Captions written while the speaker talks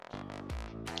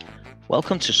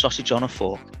Welcome to Sausage on a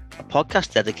Fork, a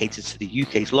podcast dedicated to the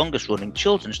UK's longest running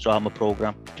children's drama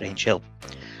programme, Grange Hill.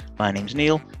 My name's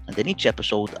Neil, and in each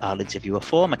episode I'll interview a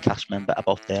former cast member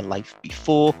about their life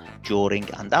before, during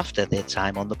and after their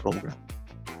time on the programme.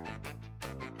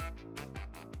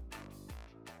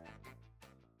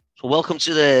 So welcome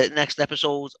to the next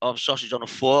episode of Sausage on a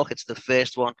Fork. It's the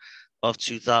first one of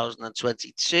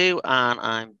 2022, and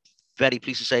I'm very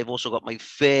pleased to say I've also got my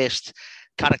first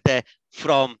character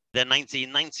from the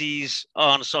 1990s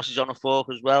on Sausage on a Fork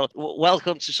as well.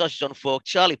 Welcome to Sausage on a Fork,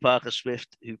 Charlie Parker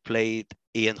Swift, who played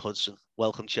Ian Hudson.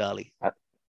 Welcome, Charlie.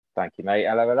 Thank you, mate.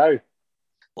 Hello.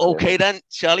 Okay, then,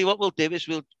 Charlie, what we'll do is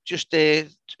we'll just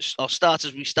I'll start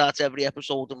as we start every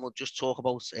episode, and we'll just talk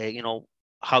about,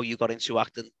 how you got into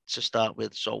acting to start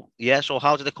with. So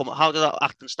how did that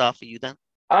acting start for you then?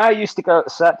 I used to go to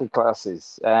Saturday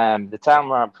classes. The town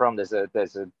where I'm from, there's a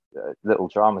little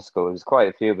drama school. There's quite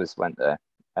a few of us went there.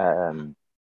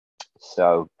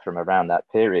 So from around that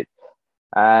period,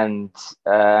 and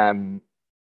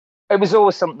it was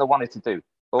always something I wanted to do.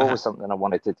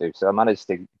 So I managed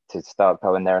to start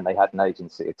going there, and they had an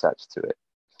agency attached to it.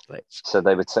 Right. So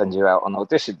they would send you out on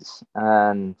auditions.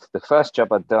 And the first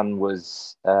job I'd done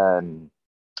was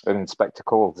Inspector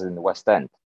Calls in the West End.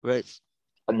 Right.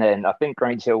 And then I think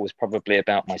Grange Hill was probably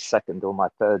about my second or my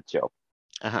third job.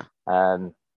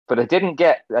 But I didn't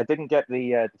get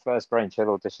the first Grange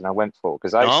Hill audition I went for,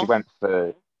 because I actually went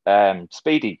for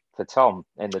Speedy for Tom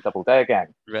in the Double Dare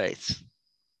Gang. Right.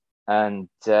 And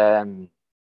I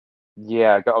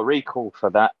got a recall for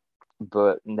that,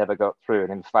 but never got through.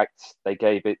 And in fact, they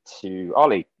gave it to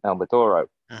Ollie Almadoro.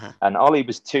 And Ollie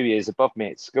was 2 years above me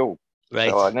at school.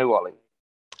 Right. So I knew Ollie.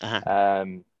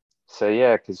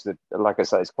 Because like I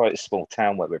said, it's quite a small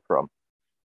town where we're from.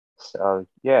 So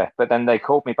but then they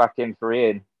called me back in for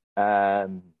Ian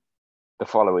the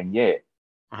following year.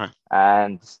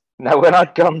 And now when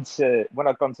I'd gone to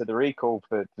the recall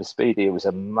for Speedy, it was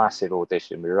a massive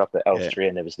audition. We were up at Elstree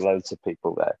and there was loads of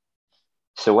people there.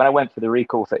 So when I went for the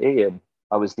recall for Ian,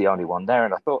 I was the only one there,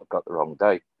 and I thought I got the wrong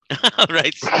date.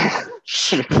 Right.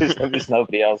 Because there was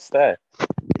nobody else there.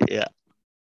 Yeah.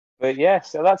 But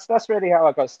so that's really how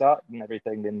I got started and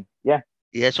everything. And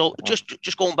So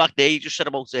just going back there, you just said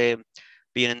about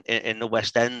being in the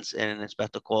West End in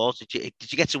Inspector Calls. Did you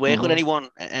get to work with anyone,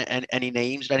 any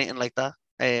names or anything like that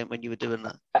when you were doing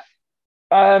that?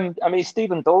 I mean,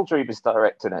 Stephen Daldry was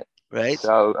directing it, right?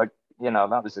 So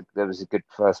that was a good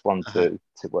first one to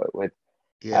work with.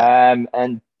 Yeah.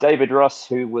 And David Ross,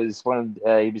 who was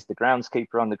he was the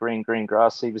groundskeeper on the green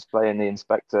grass. He was playing the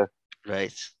inspector.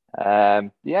 Right.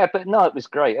 But no, it was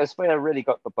great. That's where I really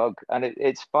got the bug. And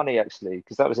it's funny, actually,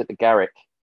 because that was at the Garrick.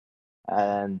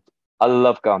 And I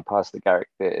love going past the Garrick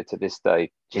Theatre to this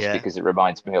day, just because it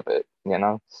reminds me of it,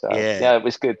 So, it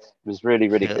was good. It was really,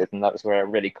 really good. And that was where I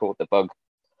really caught the bug.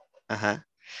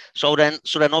 So then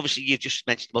obviously you just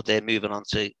mentioned about moving on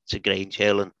to Grange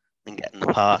Hill and getting the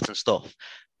part and stuff.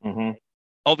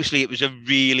 Obviously, it was a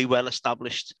really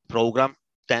well-established programme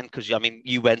then, because,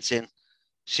 you went in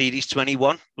Series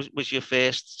 21 was your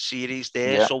first series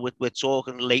there. Yeah. So we're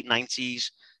talking late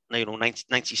 90s,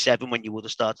 97 when you would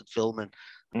have started filming.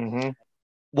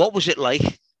 What was it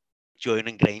like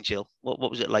joining Grange Hill? What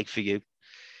was it like for you?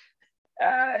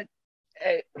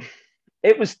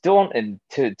 It was daunting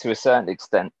to a certain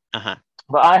extent.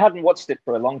 But I hadn't watched it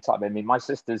for a long time. I mean, my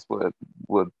sisters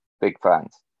were big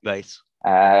fans. Right.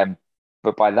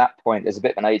 But by that point, there's a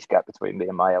bit of an age gap between me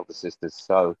and my elder sisters.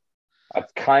 So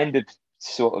I've kind of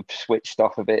sort of switched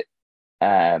off a bit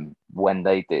when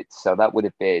they did. So that would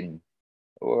have been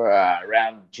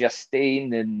around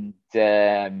Justine and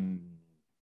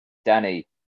Danny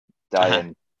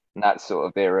dying, and that sort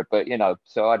of era. But,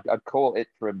 so I'd caught it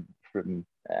from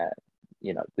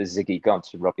the Ziggy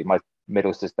Gons and Robbie. My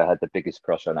middle sister had the biggest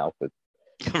crush on Alfred.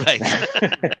 Right.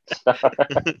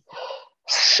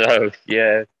 So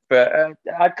but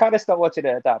I kind of stopped watching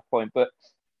it at that point. But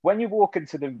when you walk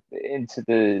into the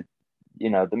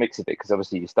the mix of it, because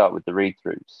obviously you start with the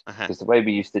read-throughs, because the way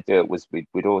we used to do it was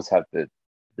we'd always have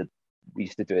we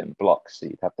used to do it in blocks, so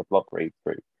you'd have the block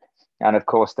read-through, and of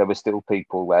course there were still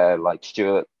people where, like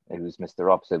Stuart, who was Mr.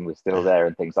 Robson, was still there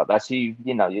and things like that. So you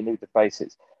knew the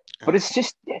faces. But it's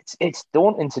just it's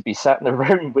daunting to be sat in a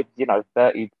room with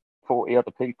 30, 40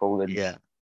 other people and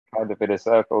kind of in a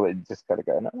circle and just kind of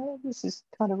going, oh, this is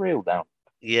kind of real now.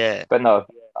 Yeah. But no,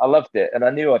 I loved it, and I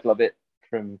knew I'd love it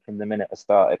from the minute I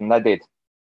started, and I did.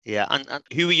 Yeah. And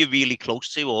who were you really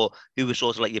close to, or who were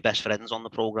sort of like your best friends on the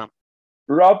programme?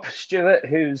 Rob Stewart,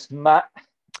 who's Matt,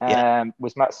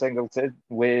 was Matt Singleton.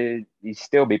 He's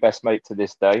still my best mate to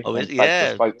this day. Oh, in fact,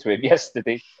 I spoke to him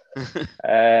yesterday.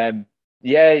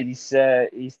 Yeah, he's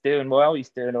doing well. He's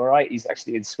doing all right. He's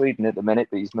actually in Sweden at the minute,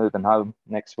 but he's moving home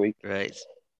next week. Right.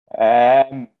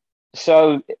 Um,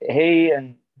 so he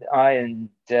and I and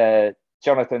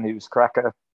Jonathan, who was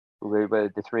Cracker, we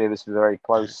were the three of us were very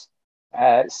close.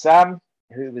 Sam,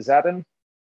 who was Adam.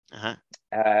 Uh-huh.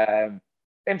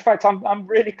 In fact, I'm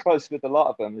really close with a lot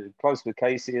of them. I'm close with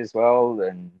Casey as well,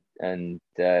 and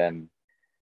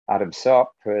Adam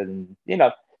Sop, and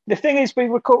the thing is, we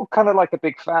were kind of like a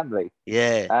big family.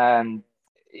 Yeah. And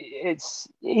it's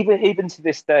even to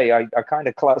this day, I kind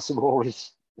of class them all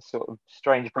as sort of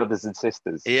strange brothers and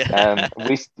sisters. Yeah.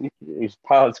 We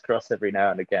paths cross every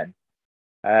now and again.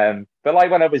 But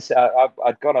like when I was,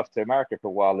 I'd gone off to America for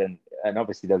a while, and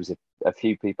obviously there was a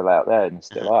few people out there, and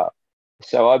still are.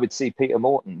 So I would see Peter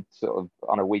Morton sort of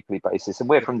on a weekly basis, and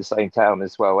we're from the same town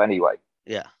as well, anyway.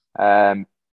 Yeah.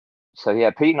 So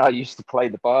yeah, Pete and I used to play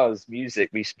the bars music.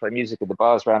 We used to play music at the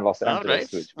bars around Los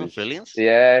Angeles, right. which was brilliant.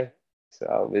 Yeah.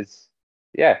 So it was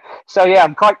So yeah,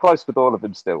 I'm quite close with all of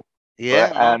them still.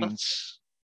 Yeah,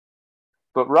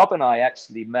 but Rob and I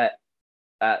actually met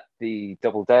at the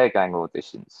Double Dare Gang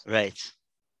auditions. Right.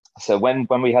 So when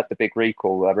we had the big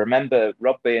recall, I remember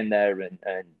Rob being there and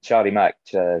Charlie Mack,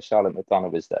 Charlotte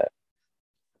McDonough was there.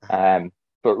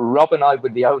 But Rob and I were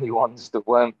the only ones that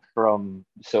weren't from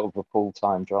sort of a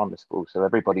full-time drama school. So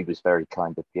everybody was very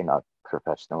kind of,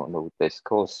 professional and all this. Of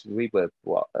course, we were,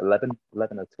 11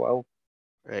 or 12?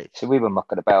 Right. So we were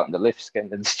mucking about in the lifts,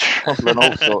 getting in trouble and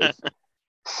all sorts.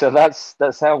 So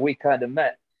that's how we kind of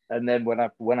met. And then when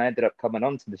I ended up coming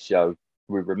onto the show,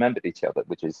 we remembered each other,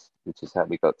 which is how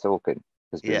we got talking,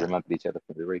 because we remembered each other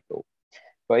from the recall.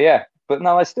 But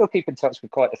no, I still keep in touch with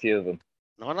quite a few of them.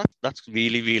 No, that's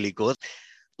really, really good.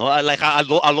 No, I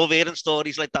love hearing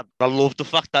stories like that. I love the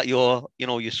fact that you're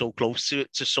so close to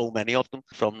so many of them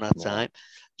from that time.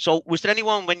 So was there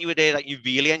anyone when you were there that you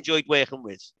really enjoyed working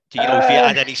with? Do you know if you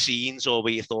had any scenes or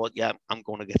where you thought, yeah, I'm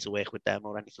going to get to work with them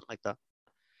or anything like that?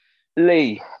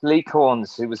 Lee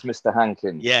Corns, who was Mr.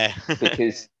 Hankins. Yeah.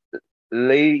 Because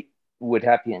Lee would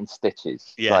have you in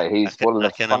stitches. Yeah. Like, he's one of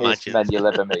the funniest men you'll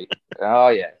ever meet. Oh,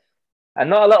 yeah. And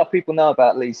not a lot of people know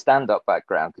about Lee's stand-up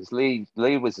background, because Lee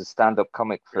was a stand-up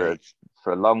comic for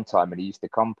a long time, and he used to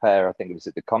compare, I think it was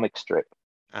at the Comic Strip,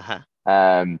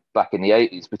 back in the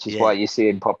 80s, which is why you see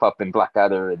him pop up in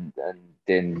Blackadder and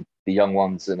in The Young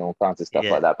Ones and all kinds of stuff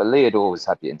like that. But Lee had always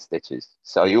had you in stitches,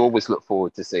 so you always look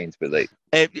forward to scenes with Lee.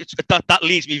 That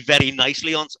leads me very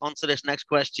nicely onto this next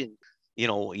question.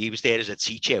 He was there as a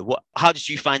teacher. How did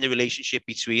you find the relationship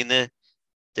between the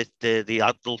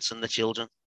adults and the children?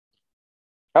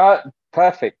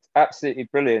 Perfect, absolutely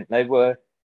brilliant. They were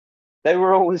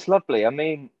always lovely. I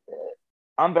mean,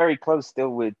 I'm very close still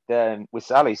with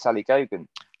Sally Gogan,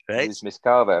 who's Miss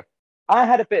Carver. I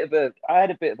had a bit of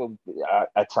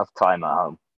a tough time at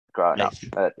home growing up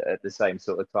at the same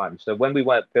sort of time. So when we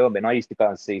weren't filming, I used to go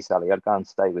and see Sally. I'd go and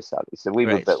stay with Sally. So we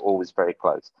were always very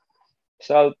close.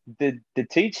 So the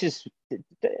teachers,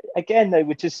 again, they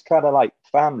were just kind of like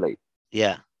family.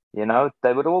 Yeah.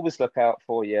 They would always look out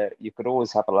for you. You could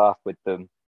always have a laugh with them.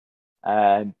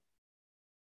 And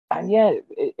yeah,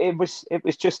 it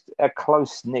was just a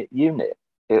close-knit unit.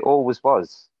 It always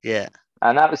was. Yeah.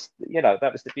 And that was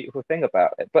the beautiful thing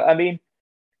about it. But I mean,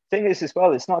 thing is as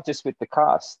well, it's not just with the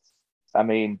cast. I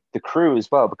mean, the crew as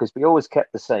well, because we always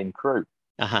kept the same crew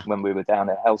when we were down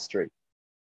at Elstree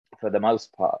for the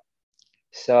most part.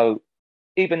 So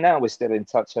even now we're still in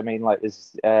touch. I mean, like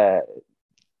there's a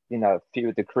few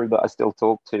of the crew that I still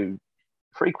talk to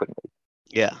frequently.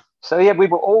 Yeah. So yeah, we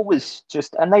were always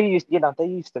just, and they used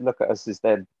to look at us as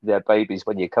their babies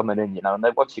when you're coming in, and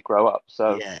they watch you grow up.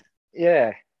 So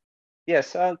yeah.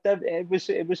 So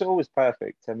it was always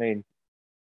perfect. I mean,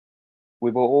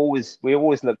 we always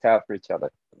looked out for each other.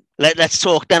 Let's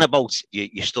talk then about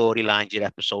your storylines, your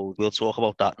episode. We'll talk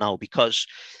about that now, because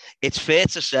it's fair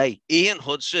to say Ian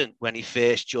Hudson, when he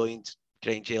first joined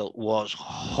Grange Hill, was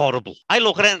horrible. I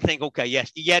look at it and think, okay,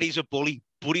 yes, he's a bully,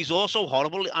 but he's also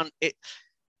horrible. And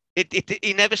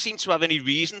he never seemed to have any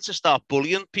reason to start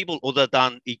bullying people other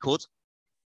than he could.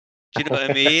 Do you know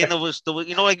what I mean? There was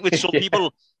like with some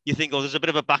people, you think, oh, there's a bit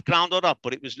of a background or that,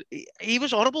 but he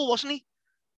was horrible, wasn't he?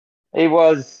 He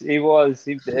was. It's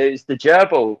the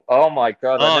gerbil. Oh my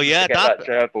God! Oh yeah, that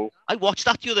gerbil. I watched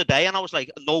that the other day, and I was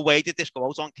like, no way did this go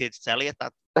out on kids' telly at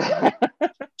that.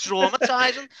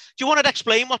 Traumatizing. Do you want to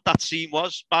explain what that scene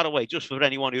was, by the way, just for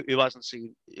anyone who hasn't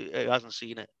seen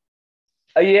it?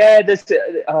 Yeah,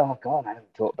 oh God, I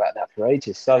haven't talked about that for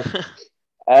ages. So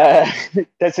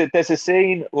there's a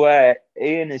scene where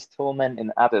Ian is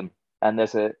tormenting Adam, and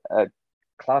there's a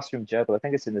classroom gerbil. I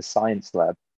think it's in the science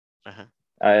lab.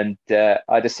 And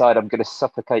I decide I'm going to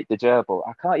suffocate the gerbil.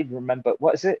 I can't even remember.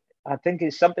 What is it? I think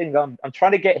it's something I'm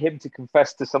trying to get him to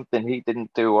confess to something he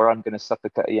didn't do, or I'm going to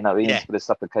suffocate, Ian's going to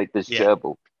suffocate this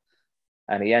gerbil.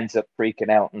 And he ends up freaking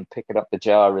out and picking up the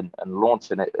jar and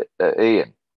launching it at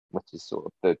Ian, which is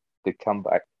sort of the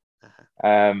comeback.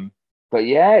 But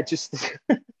yeah, just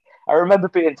I remember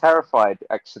being terrified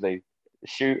actually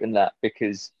shooting that,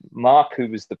 because Mark, who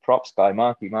was the props guy,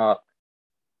 Marky Mark,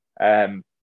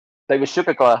 they were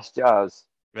sugar glass jars.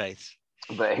 Right.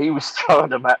 But he was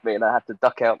throwing them at me and I had to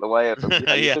duck out the way of them.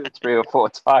 You do it 3 or 4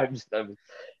 times. And I was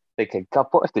thinking, God,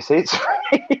 what if this hits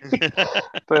me?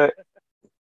 But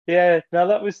yeah, no,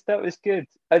 that was good.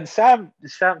 And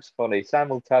Sam's funny. Sam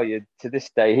will tell you to this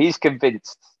day, he's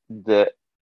convinced that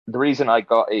the reason I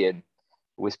got Ian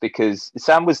was because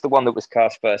Sam was the one that was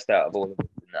cast first out of all of us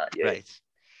in that year. Right.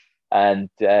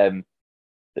 And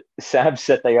Sam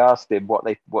said they asked him what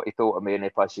he thought of me and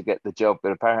if I should get the job,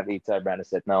 but apparently he turned around and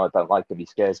said, "No, I don't like him. He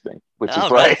scares me," which is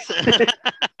great. Right.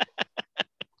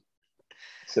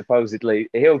 Supposedly,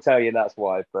 he'll tell you that's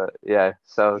why. But yeah,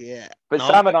 so yeah. But no.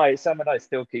 Sam and I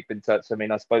still keep in touch. I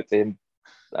mean, I spoke to him.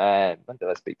 When did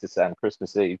I speak to Sam?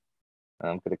 Christmas Eve.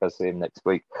 I'm going to go see him next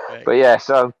week. Right. But yeah,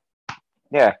 so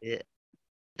yeah.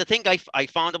 The thing I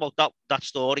found about that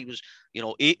story was,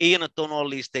 Ian had done all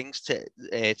these things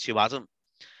to Adam.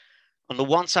 And the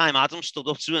one time Adam stood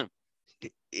up to him,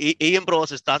 Ian brought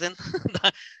his dad in.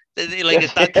 Like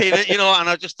his dad came in, and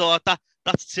I just thought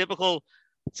that's typical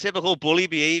bully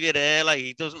behavior there. Like,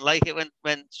 he doesn't like it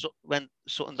when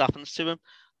something happens to him.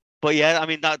 But yeah, I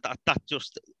mean that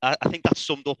just I think that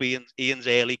summed up Ian's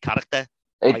early character.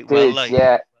 It did, well. Like,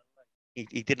 yeah. He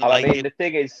didn't like it. The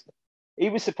thing is,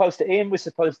 Ian was supposed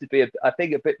to be I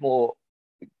think a bit more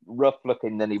rough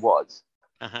looking than he was,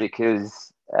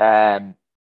 because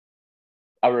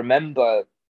I remember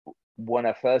when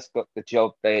I first got the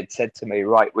job, they had said to me,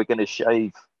 "Right, we're going to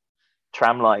shave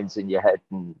tram lines in your head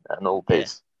and all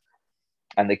this,"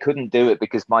 and they couldn't do it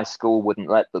because my school wouldn't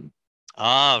let them.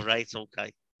 Ah, right,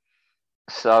 okay.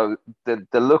 So the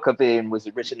look of Ian was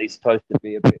originally supposed to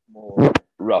be a bit more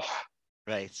rough.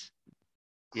 Right.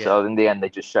 Yeah. So in the end, they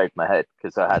just shaved my head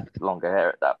because I had longer hair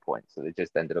at that point. So they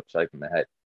just ended up shaving my head.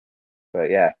 But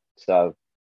yeah, so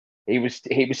he was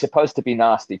supposed to be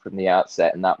nasty from the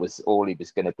outset, and that was all he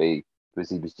was going to be.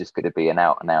 He was just going to be an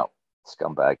out and out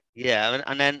scumbag. Yeah,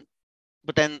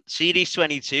 but then Series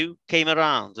 22 came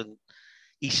around, and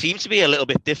he seemed to be a little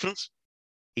bit different.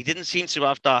 He didn't seem to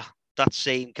have that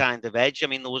same kind of edge. I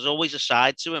mean, there was always a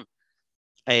side to him,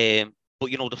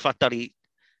 but the fact that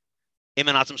him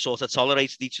and Adam sort of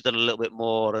tolerated each other a little bit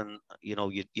more, and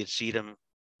you'd see them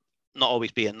not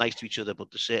always being nice to each other,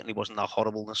 but there certainly wasn't that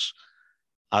horribleness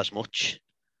as much.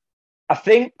 I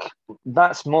think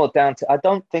that's more down to, I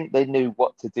don't think they knew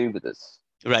what to do with us,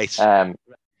 right?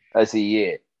 As a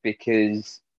year,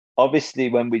 because obviously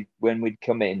when we'd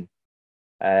come in,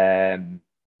 there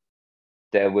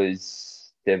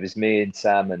was me and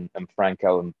Sam and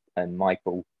Franco and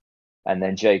Michael, and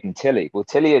then Jade and Tilly. Well,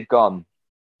 Tilly had gone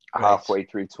halfway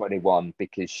through 21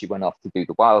 because she went off to do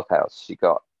the Wild House. She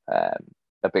got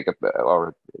a bigger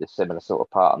or a similar sort of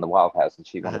part on the Wild House, and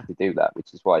she wanted to do that,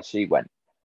 which is why she went.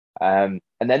 And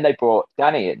then they brought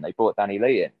Danny in. They brought Danny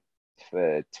Lee in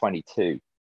for 22,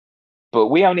 but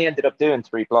we only ended up doing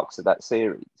 3 blocks of that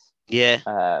series.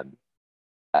 Yeah.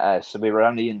 So we were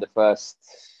only in the first.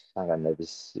 There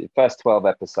was the first 12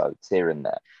 episodes here and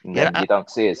there, and then you don't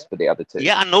see us for the other 2.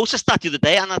 Yeah, I noticed that the other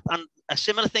day, and a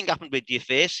similar thing happened with your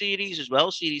first series as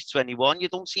well, Series 21. You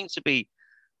don't seem to be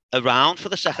around for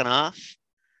the second half.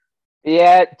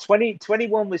 Yeah,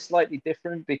 21 was slightly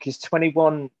different because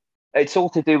 21, it's all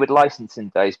to do with licensing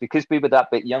days. Because we were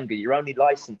that bit younger, you're only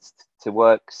licensed to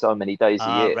work so many days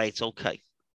a year. Right, okay.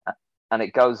 And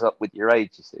it goes up with your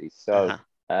age, you see. So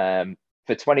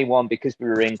for 21, because we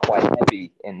were in quite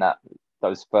heavy in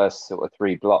those first sort of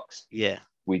 3 blocks,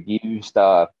 we used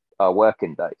our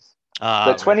working days.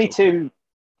 But 22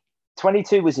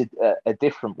 was a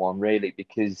different one, really,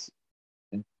 because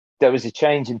there was a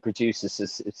change in producers. So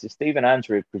Stephen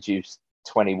Andrew produced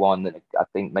 21, and I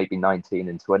think maybe 19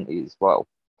 and 20 as well.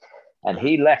 And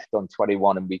he left on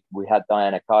 21, and we had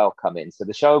Diana Kyle come in. So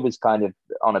the show was kind of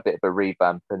on a bit of a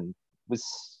revamp, and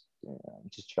was... I'm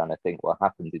just trying to think what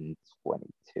happened in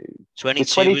 22.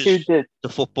 22 was the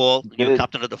football. You were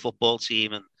captain of the football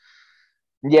team, and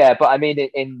yeah, but I mean,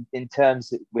 in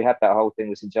terms of, we had that whole thing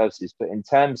with St. Joseph's, but in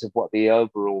terms of what the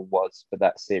overall was for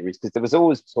that series, because there was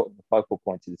always sort of the focal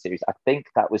point of the series. I think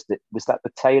that was that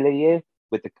the Taylor year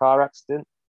with the car accident.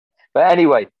 But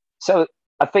anyway, so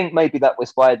I think maybe that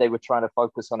was why they were trying to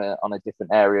focus on a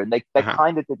different area, and they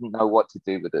kind of didn't know what to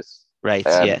do with us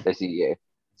as a year.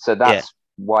 So that's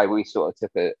why we sort of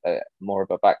took a more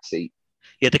of a backseat.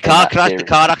 Yeah, the car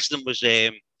accident was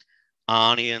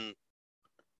Arnie and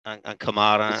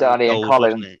Kamara. It's Arnie and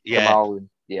Colin. Yeah.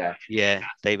 Yeah. Yeah,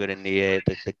 they were in the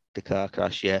car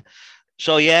crash. Yeah.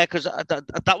 So yeah, because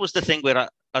that was the thing where,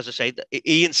 as I say,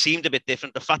 Ian seemed a bit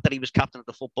different. The fact that he was captain of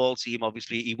the football team,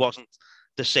 obviously, he wasn't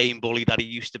the same bully that he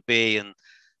used to be. And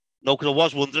no, because I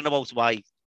was wondering about why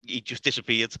he just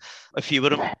disappeared. A few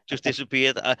of them just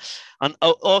disappeared, and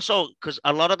also because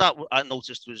a lot of that I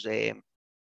noticed was,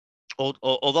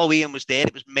 although Ian was there,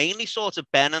 it was mainly sort of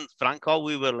Ben and Franco.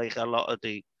 We were like a lot of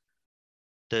the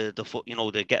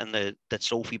getting the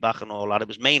Sophie back and all that. It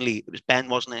was Ben,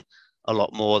 wasn't it? A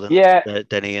lot more than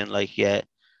Ian. Like, yeah.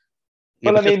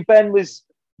 Well, I mean, Ben was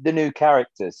the new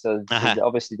character, so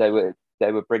obviously they were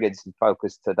bringing some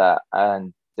focus to that.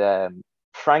 And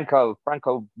Franco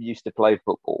used to play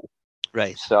football,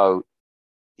 right? So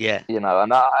yeah, and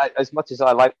I, as much as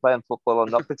I like playing football, I'm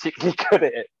not particularly good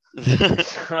at it.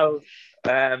 So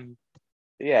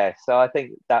so I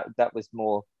think that was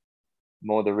more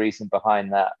the reason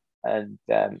behind that, and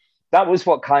that was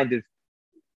what kind of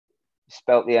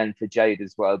spelt the end for Jade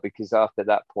as well, because after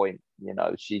that point,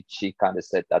 she kind of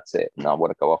said, that's it, and I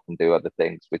want to go off and do other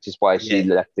things, which is why she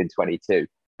left in 22,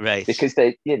 right? Because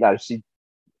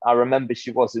I remember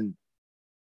she wasn't,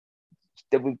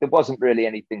 there wasn't really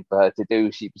anything for her to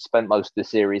do. She spent most of the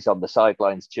series on the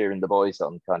sidelines cheering the boys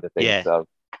on, kind of thing. Yeah. So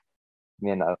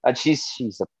and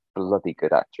she's a bloody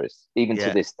good actress, even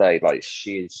to this day. Like,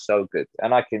 she is so good,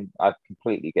 and I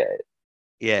completely get it.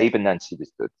 Yeah, even then she was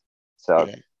good. So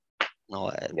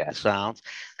sound.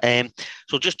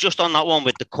 So just on that one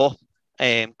with the cup,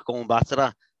 going back to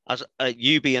that, as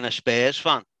you being a Spurs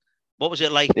fan, what was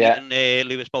it like meeting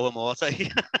Lewis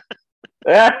Boamorte?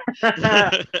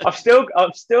 I've still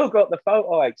got the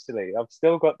photo. Actually, I've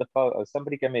still got the photo.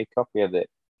 Somebody gave me a copy of it,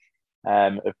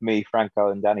 of me, Franco,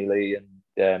 and Danny Lee,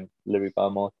 and Louis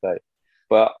Boamorte.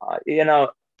 But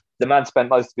the man spent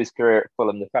most of his career at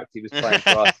Fulham. The fact he was playing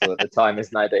for Arsenal at the time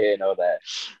is neither here nor there.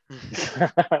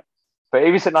 But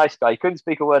he was a nice guy. He couldn't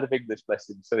speak a word of English, bless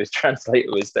him, so his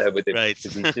translator was there with him,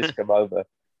 because he's just come over.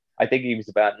 I think he was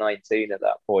about 19 at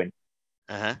that point.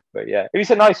 But yeah, he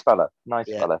was a nice fella.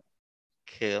 Fella.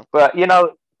 Cool. But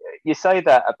you say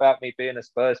that about me being a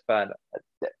Spurs fan.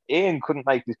 Ian couldn't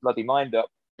make his bloody mind up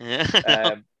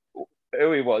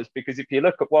who he was, because if you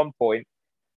look at one point,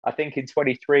 I think in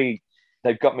 23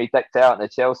 they've got me decked out in a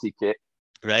Chelsea kit,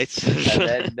 right?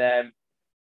 And then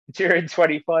during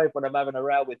 25, when I'm having a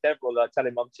row with Deverell, I tell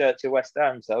him I'm Church of West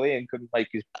Ham, so Ian couldn't make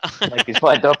his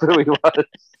mind up who he was.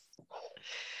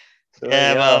 So,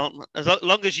 well, as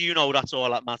long as you know, that's all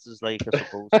that matters, like, I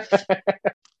suppose.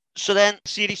 So then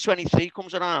Series 23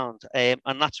 comes around, and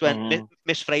that's when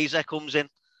Miss Fraser comes in.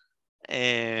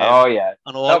 And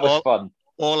that was fun.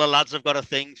 All the lads have got a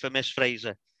thing for Miss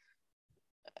Fraser.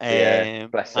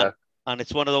 Bless her. And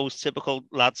it's one of those typical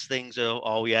lads things of,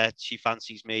 oh yeah, she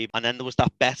fancies me. And then there was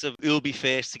that bet of who'll be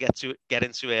first to get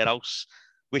into her house,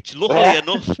 which luckily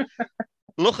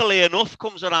enough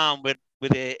comes around with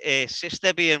her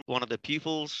sister being one of the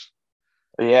pupils.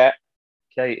 Yeah,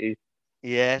 Katie.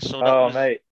 Yeah, so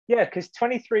mate. Yeah, because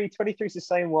 23 is the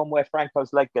same one where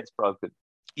Franco's leg gets broken.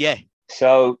 Yeah.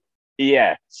 So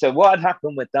what had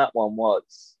happened with that one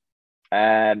was,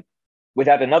 we'd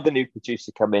had another new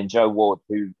producer come in, Jo Ward,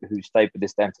 who stayed with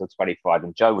us then until 25,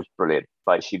 and Jo was brilliant.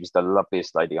 Like, she was the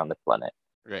loveliest lady on the planet.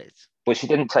 Right. But she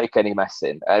didn't take any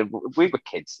messing. We were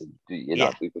kids, and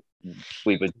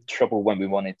we were trouble when we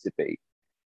wanted to be.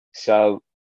 So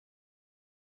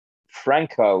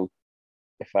Franco,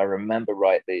 if I remember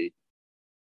rightly,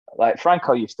 like,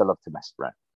 Franco used to love to mess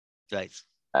around. Right.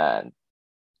 And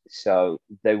so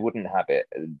they wouldn't have it.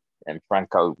 And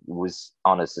Franco was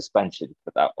on a suspension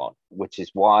for that one, which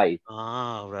is why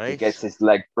he gets his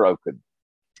leg broken,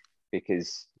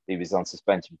 because he was on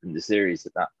suspension from the series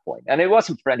at that point. And it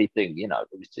wasn't for anything, it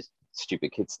was just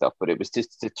stupid kid stuff, but it was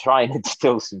just to try and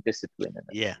instill some discipline in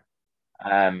it.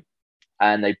 Yeah.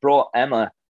 And they brought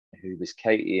Emma, who was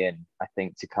Katie, in, I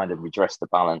think, to kind of redress the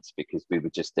balance, because we were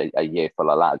just a year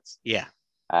full of lads. Yeah.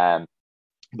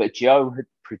 But Jo had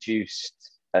produced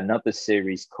another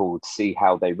series called See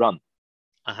How They Run,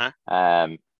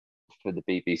 for the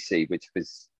BBC, which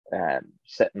was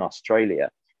set in Australia,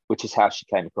 which is how she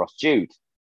came across Jude,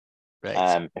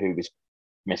 who was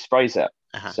Miss Fraser.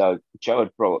 So Jo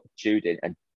had brought Jude in,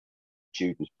 and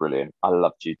Jude was brilliant. I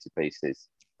love Jude to pieces.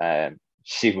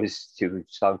 She was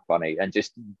so funny, and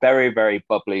just very, very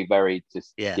bubbly, very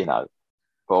just but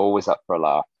always up for a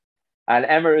laugh. And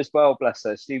Emma as well, bless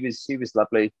her. She was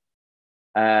lovely.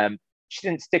 She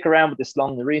didn't stick around with us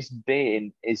long. The reason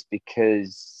being is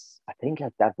because I think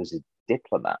her dad was a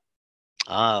diplomat.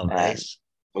 Oh, right.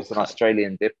 Was an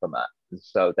Australian diplomat. And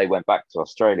so they went back to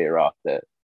Australia after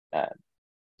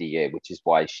the year, which is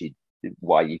why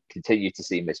you continue to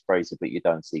see Miss Fraser, but you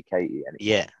don't see Katie anymore.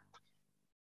 Yeah.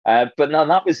 But no,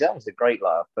 that was a great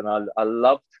laugh, and I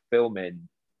loved filming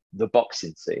the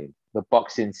boxing scene. The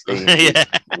boxing scene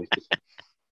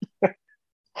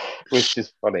was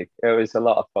just funny. It was a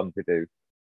lot of fun to do.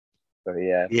 So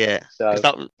yeah. So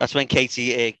that's when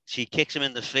Katie she kicks him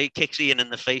in the face, kicks Ian in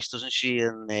the face, doesn't she?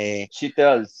 And she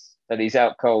does, and he's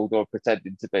out cold or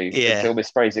pretending to be until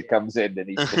Miss Fraser comes in, and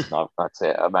he's just no, that's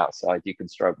it. I'm outside. You can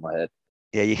stroke my head.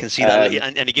 Yeah, you can see that,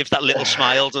 and he gives that little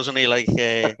smile, doesn't he? Like,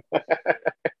 yeah,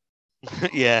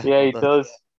 yeah, he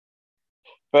does.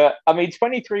 But I mean,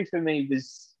 23 for me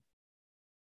was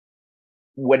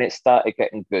when it started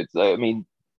getting good. I mean,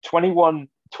 21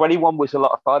 was a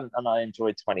lot of fun, and I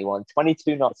enjoyed 21.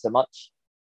 22 not so much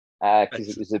because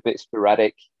it was a bit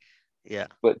sporadic. Yeah.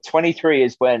 But 23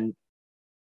 is when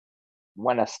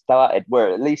I started,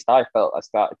 where at least I felt I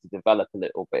started to develop a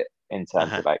little bit in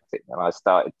terms of acting, and I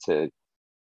started to,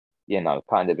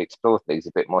 kind of explore things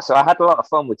a bit more. So I had a lot of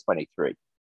fun with 23.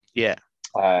 Yeah.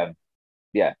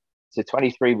 Yeah. So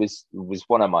 23 was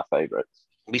one of my favorites.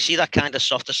 We see that kind of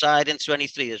softer side in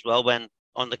 23 as well, when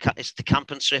it's the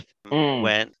camping trip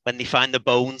when they find the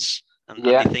bones and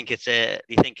they think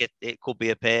it could be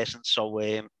a person. So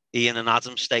Ian and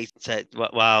Adam stay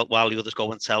while the others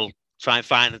go and try and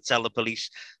find and tell the police.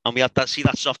 And we have see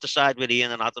that softer side with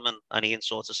Ian and Adam, and Ian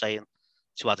sort of saying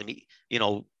to Adam, he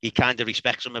kind of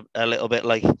respects him a little bit,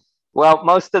 like. Well,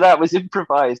 most of that was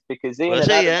improvised because Ian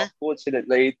and Adam,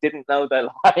 unfortunately, didn't know their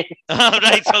lines. Oh,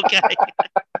 right, okay.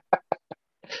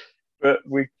 But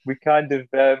we kind of,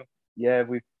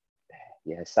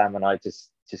 Sam and I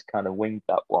just kind of winged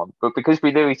that one. But because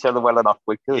we knew each other well enough,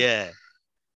 we could. Yeah.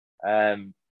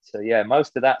 So yeah,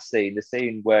 most of that scene, the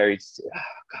scene where he's, I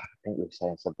think we were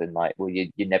saying something like, "Well,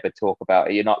 you never talk about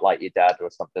it. You're not like your dad,"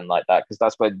 or something like that. Because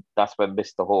that's when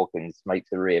Mr. Hawkins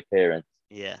makes a reappearance.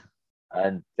 Yeah.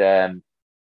 And Sam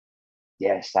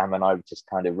and I just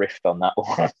kind of riffed on that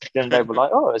one, and they were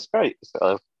like, "Oh, it's great."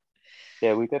 So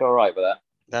yeah, we did all right with that.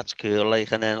 That's cool.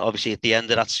 Like, and then obviously at the end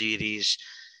of that series,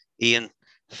 Ian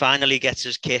finally gets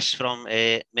his kiss from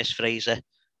Miss Fraser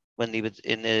when they were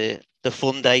in the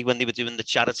fun day, when they were doing the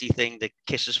charity thing, the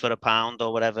kisses for £1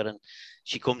 or whatever, and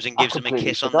she comes and gives him a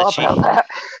kiss on the cheek.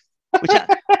 Which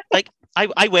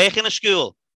I work in a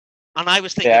school, and I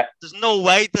was thinking, there's no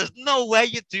way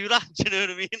you do that. Do you know what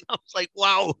I mean? I was like,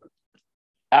 wow.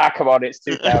 Come on, it's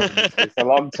 2000. It's a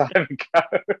long time ago.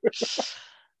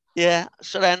 Yeah.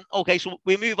 So then, okay, so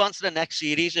we move on to the next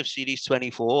series of series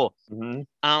 24.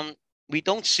 Mm-hmm. We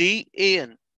don't see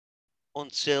Ian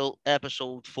until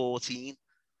episode 14.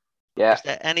 Yeah. Is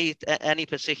there any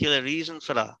particular reason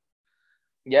for that?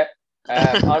 Yeah.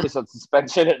 I was on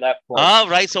suspension at that point. Oh,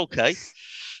 right. Okay.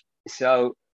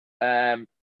 So, it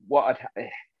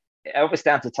was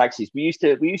down to taxis. We used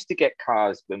to get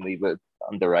cars when we were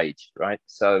underage, right?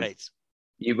 So. Right.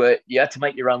 You had to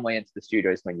make your own way into the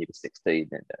studios when you were 16,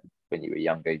 and when you were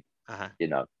younger, you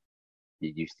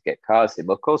used to get cars in.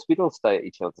 Well, of course, we'd all stay at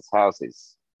each other's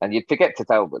houses, and you'd forget to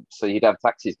tell them, so you'd have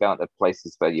taxis going to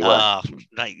places where you were.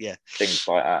 Right, yeah, things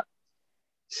like that.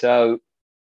 So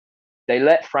they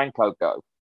let Franco go,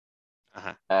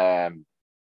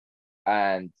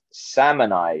 and Sam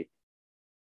and I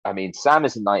mean, Sam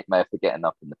is a nightmare for getting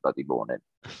up in the bloody morning.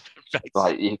 Right.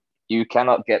 Like you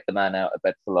cannot get the man out of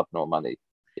bed for love nor money.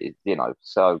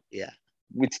 So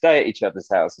we'd stay at each other's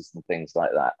houses and things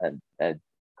like that, and of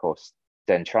course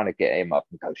then trying to get him up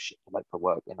and go, shit, I'm late for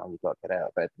work, you've got to get out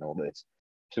of bed and all this,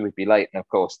 so we'd be late, and of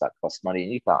course that costs money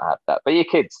and you can't have that, but you're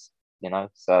kids,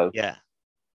 so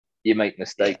you make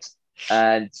mistakes.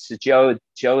 And so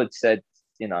Joe had said,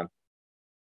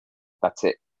 that's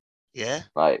it,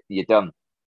 like, you're done.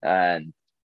 And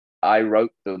I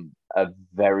wrote them a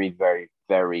very, very,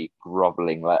 very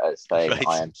groveling letter saying,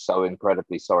 I am so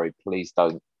incredibly sorry. Please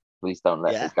don't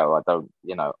let me go. I don't,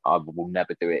 I will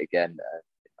never do it again.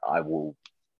 I will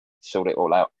sort it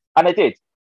all out. And I did.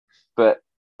 But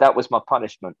that was my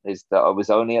punishment, is that I was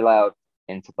only allowed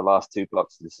into the last 2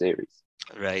 blocks of the series.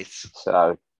 Right.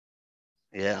 So,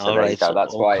 all right. So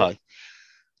that's why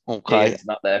Ian's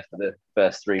not there for the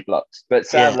first 3 blocks. But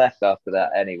Sam left after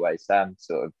that anyway. Sam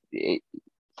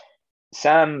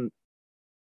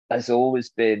has always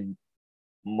been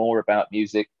more about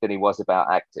music than he was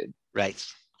about acting. Right.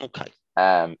 Okay.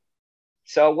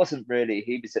 so I wasn't really.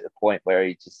 He was at the point where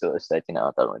he just sort of said, I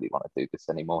don't really want to do this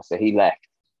anymore. So he left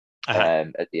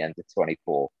at the end of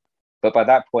 24. But by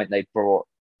that point, they brought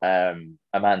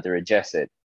Amanda and Jess in.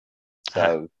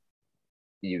 So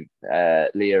you,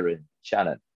 Leah and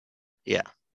Shannon. Yeah.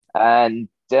 And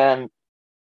it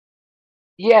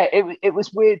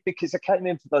was weird because I came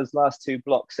in for those last two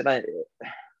blocks, and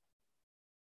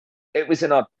it was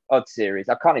an odd series.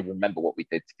 I can't even remember what we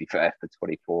did, to be fair, for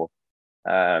 24.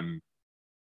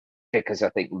 Because I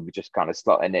think we were just kind of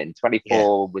slotting in.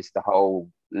 24 was the whole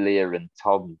Leah and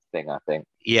Tom thing, I think.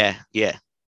 Yeah.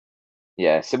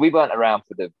 So we weren't around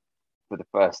for the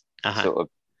first sort of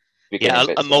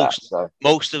beginning bits of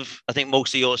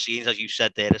most of your scenes, as you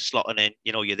said there, are slotting in.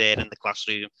 You're there in the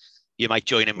classroom. You might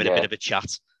join in with a bit of a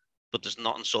chat, but there's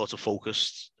nothing sort of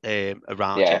focused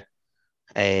around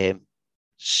you.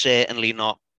 Certainly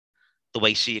not the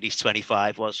way Series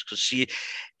 25 was, because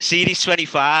Series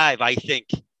 25, I think,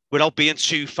 without being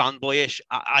too fanboyish,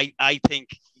 I think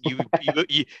you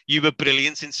were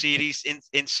brilliant in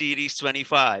Series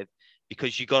 25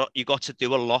 because you got to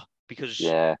do a lot, because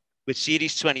with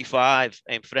Series 25,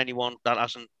 and for anyone that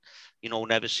hasn't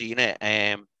never seen it,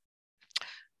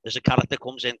 there's a character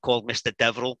comes in called Mr.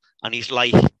 Deverill, and he's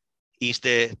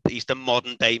the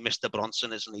modern day Mr.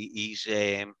 Bronson, isn't he? He's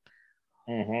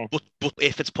but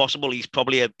if it's possible, he's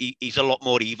probably he's a lot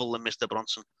more evil than Mr.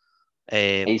 Bronson.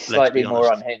 He's slightly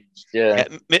more unhinged.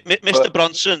 Mr.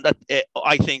 Bronson, that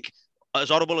I think, as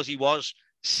horrible as he was,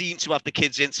 seemed to have the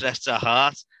kids' interests at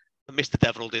heart. And Mr.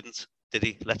 Deverill didn't, did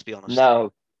he? Let's be honest.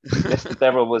 No, Mr.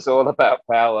 Deverill was all about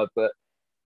power, but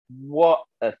what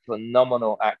a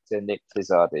phenomenal actor Nick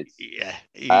Tizard is. He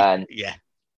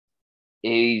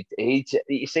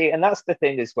you see, and that's the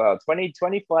thing as well.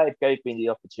 2025 gave me the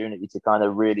opportunity to kind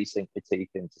of really sink my teeth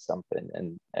into something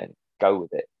and go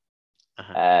with it.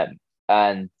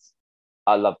 And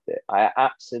I loved it. I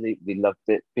absolutely loved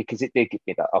it because it did give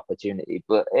me that opportunity.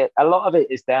 But a lot of it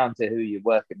is down to who you're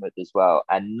working with as well.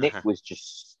 And Nick was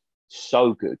just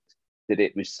so good that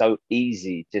it was so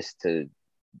easy just to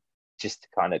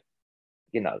kind of,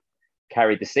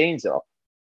 carry the scenes off.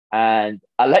 And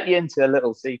I'll let you into a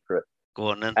little secret.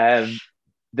 Go on then.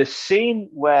 The scene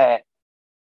where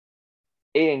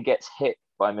Ian gets hit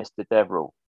by Mr.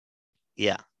 Deverill.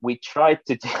 Yeah. We tried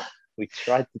to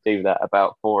do that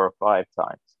about 4 or 5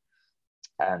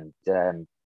 times, and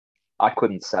I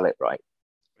couldn't sell it right.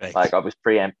 Like I was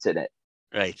preempting it.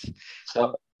 Right.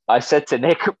 So I said to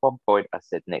Nick at one point,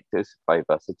 Nick, do us a favor.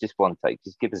 I said, just one take,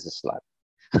 just give us a slap.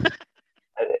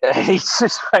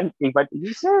 And he went, are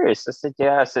you serious? I said,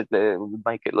 yeah. I said, we'll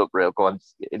make it look real. Go on.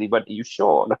 And he went, are you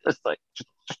sure? And I was like, just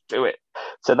do it.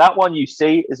 So that one you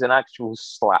see is an actual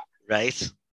slap. Right.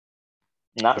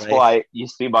 And that's why you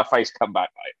see my face come back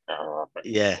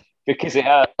like, because it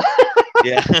hurt.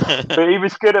 But he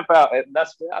was good about it. And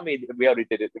we only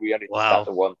did it. We only did that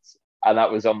the once. And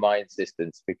that was on my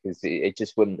insistence because it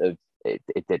just wouldn't have,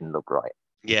 it didn't look right.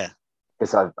 Yeah.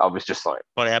 Because I was just like,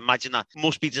 but I imagine that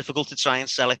must be difficult to try and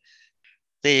sell it.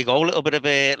 There you go, a little bit of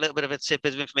a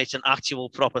tidbit of information, actual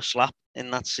proper slap in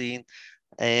that scene.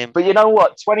 But you know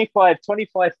what? 25 for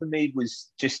me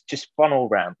was just fun all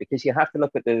round, because you have to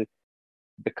look at the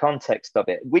context of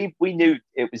it. We knew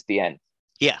it was the end.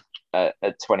 Yeah.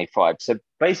 At 25. So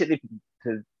basically,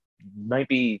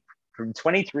 maybe from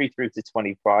 23 through to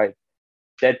 25,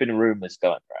 there'd been rumors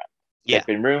going around. There'd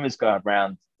been rumors going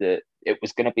around that it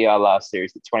was going to be our last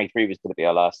series, that 23 was going to be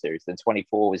our last series, then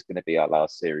 24 was going to be our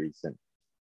last series,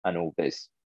 and all this,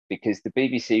 because the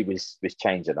BBC was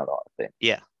changing a lot of things.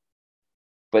 Yeah.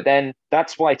 But then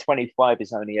that's why 25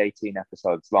 is only 18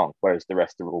 episodes long, whereas the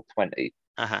rest are all 20.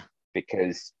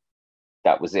 Because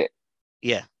that was it.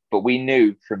 Yeah. But we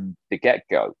knew from the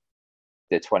get-go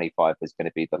that 25 was going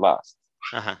to be the last.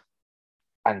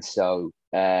 And so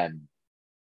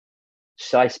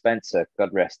Cy Spencer, God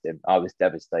rest him, I was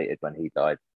devastated when he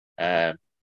died.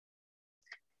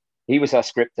 He was our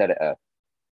script editor,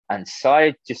 and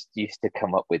Cy just used to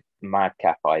come up with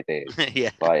madcap ideas.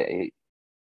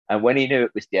 And when he knew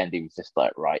it was the end, he was just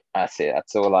like, right, that's it.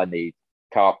 That's all I need.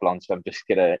 Carte blanche. I'm just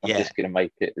gonna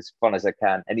make it as fun as I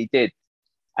can. And he did.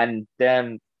 And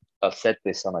I've said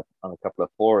this on a couple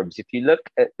of forums. If you look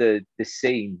at the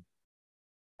scene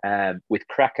with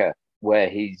Cracker, where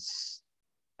he's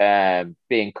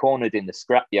being cornered in the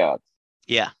scrapyard.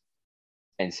 Yeah.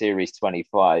 In series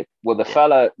 25. Well, the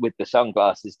fella with the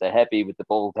sunglasses, the heavy with the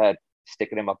bald head,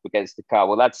 sticking him up against the car.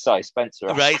 Well, that's Cy Spencer.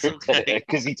 Right.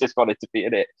 Because he just wanted to be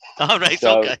in it. All right.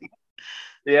 So, okay.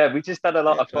 Yeah, we just had a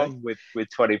lot of fun with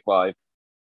 25.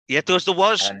 Yeah, there was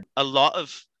a lot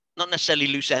of, not necessarily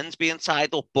loose ends being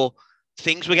tied up, but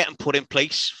things were getting put in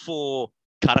place for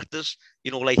characters.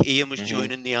 You know, like Ian was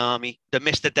joining the army. The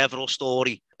Mr. Deverell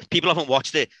story. If people haven't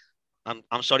watched it,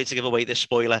 I'm sorry to give away this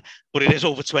spoiler, but it is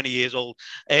over 20 years old.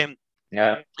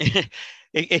 Yeah.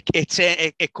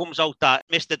 It comes out that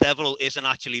Mr. Deverell isn't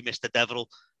actually Mr. Deverell,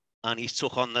 and he's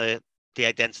took on the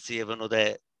identity of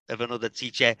another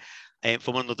teacher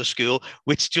from another school,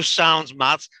 which just sounds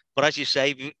mad. But as you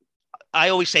say, I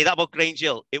always say that about Grange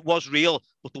Hill. It was real,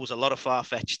 but there was a lot of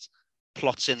far-fetched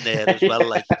plots in there as well,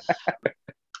 like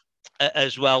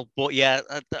as well. But yeah,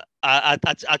 I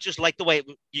just like the way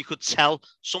you could tell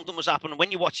something was happening.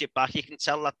 When you watch it back, you can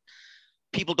tell that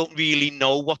people don't really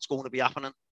know what's going to be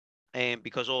happening,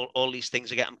 because all these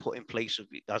things are getting put in place,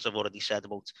 as I've already said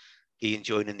about Ian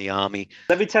joining the army.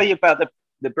 Let me tell you about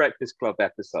the Breakfast Club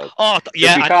episode. Oh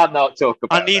yeah, we can't not talk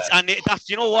about that. I need that.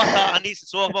 You know what? I need to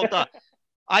talk about that.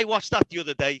 I watched that the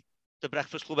other day, the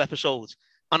Breakfast Club episode,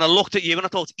 and I looked at you and I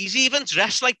thought, he's even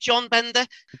dressed like John Bender.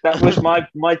 That was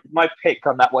my pick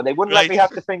on that one. They wouldn't let me have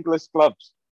the fingerless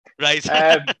gloves. Right.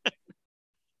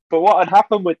 But what had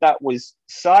happened with that was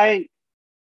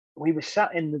we were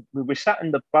sat in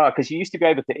the bar, because you used to be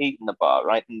able to eat in the bar,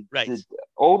 right? And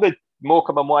all the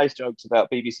Morecambe and Wise jokes about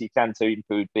BBC canteen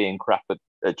food being crap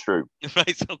are true.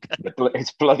 Right, okay.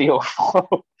 It's bloody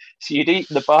awful. So you'd eat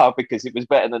in the bar because it was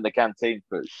better than the canteen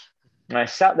food. And I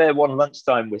sat there one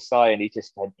lunchtime with Si, and he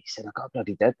said, I've got a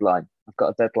bloody deadline. I've got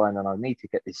a deadline and I need to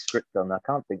get this script done. I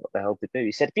can't think what the hell to do.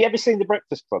 He said, have you ever seen The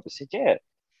Breakfast Club? I said, yeah.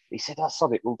 He said, that's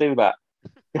solid, we'll do that.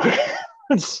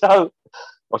 So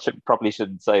I probably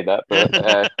shouldn't say that,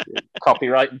 but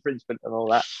copyright infringement and all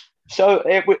that. So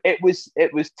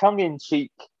it was tongue in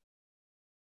cheek,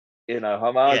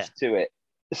 homage to it.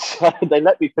 So they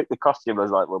let me pick the costume. I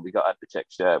was like, well, we got to have the check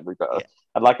shirt.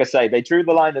 And like I say, they drew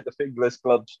the line at the fingerless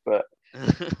gloves, but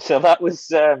so that was,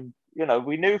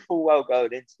 we knew full well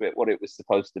going into it what it was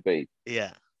supposed to be.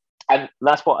 Yeah. And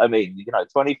that's what I mean.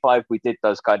 25, we did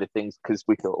those kind of things because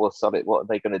we thought, well, sorry, what are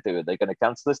they going to do? Are they going to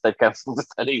cancel us? They've cancelled us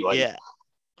anyway. Yeah.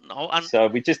 No, and so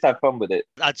we just had fun with it.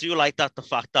 I do like that, the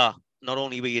fact that not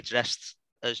only were you dressed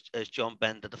as John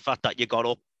Bender, the fact that you got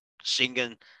up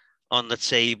singing on the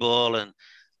table, and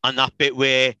that bit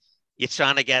where you're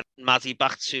trying to get Maddie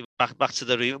back to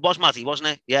the room. It was Maddie, wasn't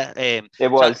it? Yeah.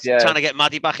 It was, yeah. Trying to get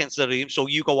Maddie back into the room. So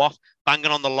you go off banging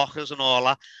on the lockers and all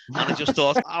that. And I just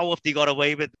thought, how have they got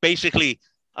away with basically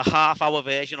a half-hour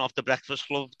version of the Breakfast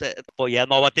Club? But yeah,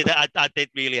 no, I did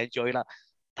really enjoy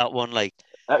that one. Like,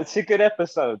 it's a good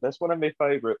episode. That's one of my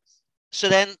favourites. So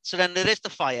then there is the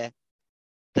fire.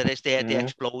 There is the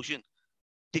explosion.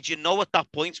 Did you know at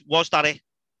that point, was that it?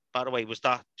 By the way, was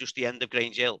that just the end of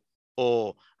Grange Hill?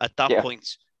 Or at that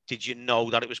point, did you know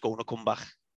that it was going to come back?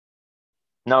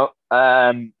 No.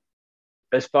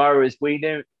 As far as we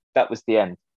knew, that was the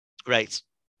end. Great.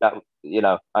 That,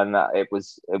 and that it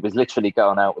was literally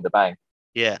going out with a bang.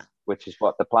 Yeah. Which is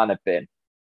what the plan had been.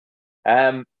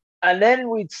 And then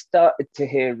we'd started to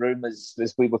hear rumours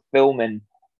as we were filming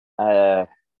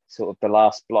sort of the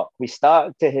last block. We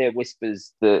started to hear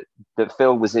whispers that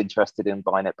Phil was interested in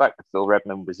buying it back. That Phil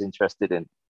Redmond was interested in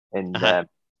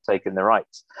taking the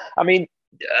rights. I mean,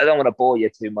 I don't want to bore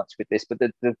you too much with this, but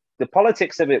the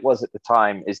politics of it was at the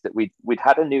time is that we'd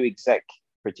had a new exec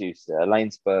producer,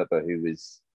 Elaine Sperber,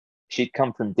 she'd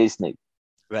come from Disney.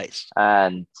 Right.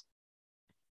 And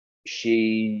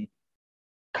she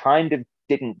kind of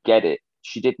didn't get it.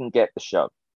 She didn't get the show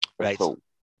at all.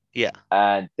 Yeah.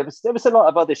 And there was a lot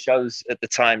of other shows at the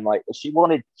time. Like she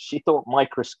thought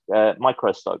Microsoap.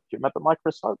 Do you remember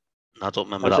Microsoap? I don't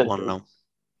remember that one, no.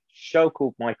 Show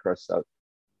called Microsoap,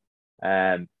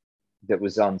 that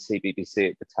was on CBBC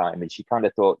at the time, and she kind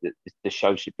of thought that the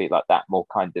show should be like that, more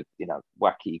kind of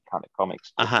wacky kind of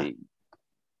comics.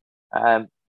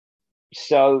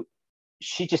 So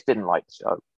she just didn't like the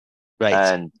show, right?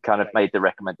 And kind of made the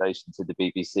recommendation to the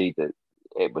BBC that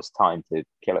it was time to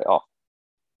kill it off.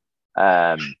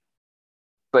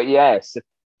 But yeah, so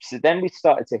then we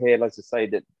started to hear, as I say,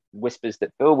 that whispers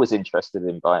that Phil was interested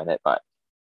in buying it back,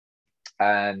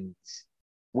 and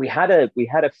we had a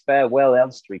farewell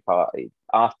Elstree party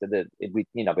after we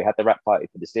had the wrap party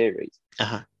for the series.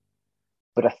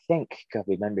 But I think, God,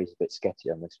 my memory's a bit sketchy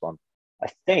on this one. I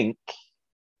think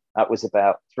that was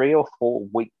about 3 or 4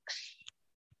 weeks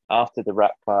after the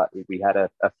wrap party. We had a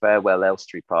farewell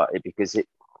Elstree party because it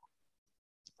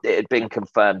had been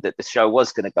confirmed that the show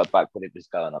was going to go back when it was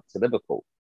going up to Liverpool.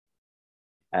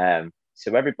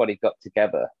 So everybody got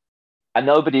together, and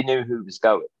nobody knew who was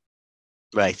going.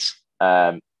 Right.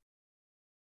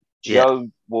 Jo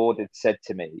Ward had said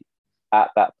to me at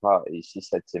that party, she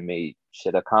said,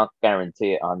 I can't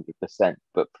guarantee it 100%,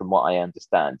 but from what I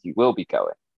understand, you will be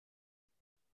going.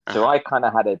 So I kind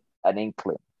of had an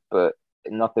inkling, but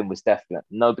nothing was definite.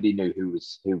 Nobody knew who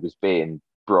was being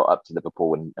brought up to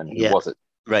Liverpool and who wasn't.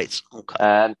 Right.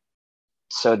 Okay.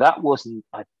 So that wasn't.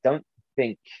 I don't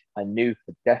think I knew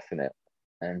for definite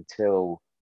until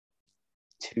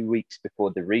 2 weeks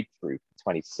before the read through for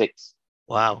 26.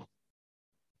 Wow.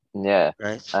 Yeah.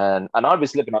 Right. And I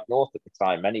was living up north at the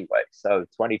time anyway. So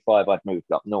 25, I'd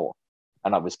moved up north,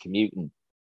 and I was commuting.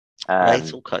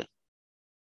 Right. Okay.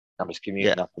 I was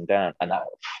commuting up and down, and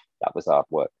that was hard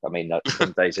work. I mean,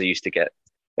 some days I used to get,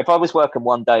 if I was working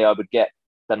one day, I would get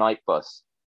the night bus.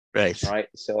 Right. Right.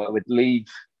 So I would leave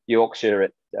Yorkshire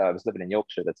I was living in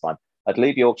Yorkshire at the time. I'd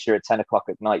leave Yorkshire at 10 o'clock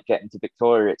at night, get into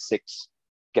Victoria at 6,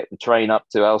 get the train up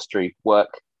to Elstree,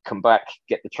 work, come back,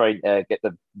 get the train, get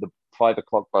the 5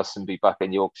 o'clock bus, and be back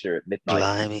in Yorkshire at midnight.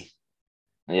 Blimey.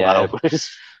 Yeah, wow. It was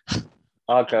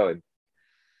hard going.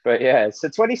 But yeah, so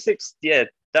 26,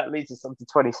 that leads us on to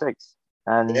 26.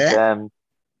 And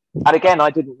again, I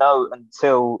didn't know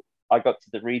until I got to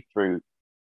the read through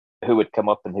who had come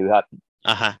up and who hadn't.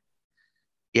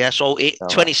 Yeah, so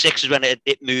 26 is when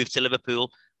it moved to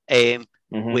Liverpool,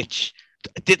 which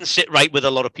didn't sit right with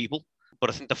a lot of people. But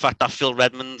I think the fact that Phil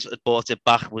Redmond had bought it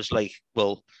back was like,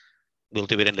 well, we'll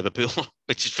do it in Liverpool,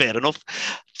 which is fair enough.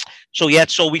 So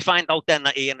we find out then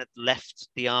that Ian had left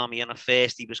the army, and at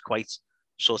first he was quite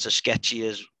sort of sketchy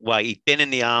as why he'd been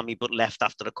in the army but left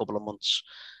after a couple of months,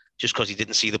 just because he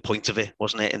didn't see the point of it,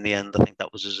 wasn't it? In the end, I think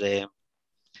that was his aim.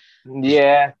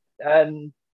 Yeah.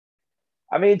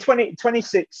 I mean,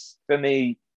 26 for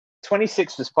me,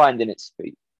 26 was finding its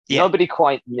feet. Yeah. Nobody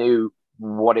quite knew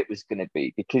what it was going to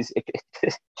be, because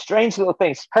strange little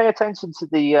things. Pay attention to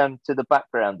the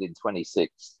background in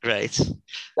 26. Right.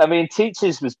 I mean,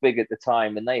 Teachers was big at the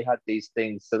time, and they had these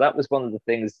things. So that was one of the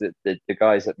things that the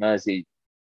guys at Mersey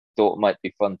thought might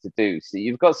be fun to do. So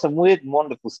you've got some weird and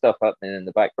wonderful stuff happening in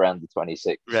the background of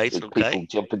 26. Right. With okay. People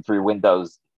jumping through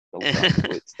windows, all kinds of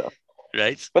weird stuff.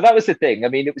 Right. But that was the thing. I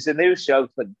mean, it was a new show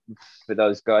for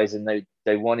those guys, and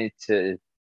they wanted to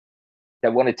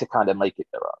kind of make it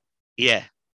their own. Yeah.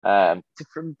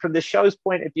 From the show's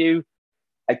point of view,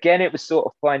 again, it was sort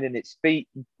of finding its feet.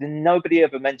 Nobody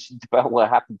ever mentioned about what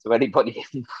happened to anybody.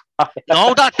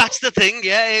 No, that's the thing.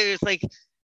 Yeah, it's like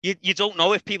you don't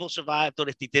know if people survived or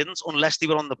if they didn't, unless they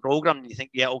were on the program. And you think,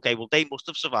 yeah, okay, well, they must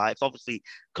have survived, obviously,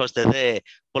 because they're there.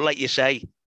 But like you say,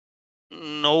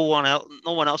 no one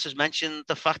else has mentioned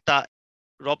the fact that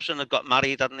Robson had got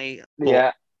married, hadn't he?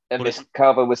 Yeah, and Miss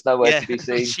Carver was nowhere to be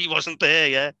seen. She wasn't there.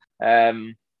 Yeah.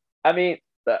 I mean,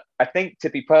 I think, to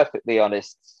be perfectly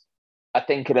honest, I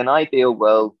think in an ideal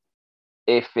world,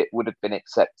 if it would have been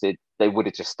accepted, they would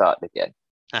have just started again.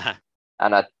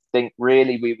 And I think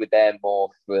really we were there more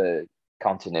for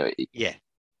continuity. Yeah.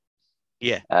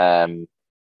 Yeah. And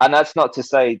that's not to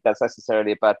say that's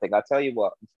necessarily a bad thing. I tell you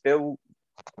what, Phil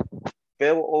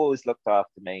always looked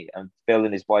after me, and Phil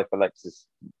and his wife Alexis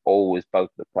always both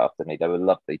looked after me. They were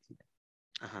lovely to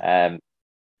me.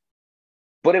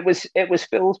 But it was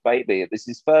Phil's baby. It was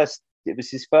his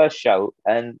first show,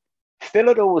 and Phil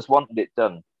had always wanted it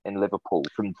done in Liverpool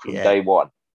from day one.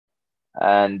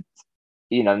 And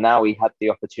now he had the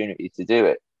opportunity to do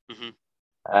it.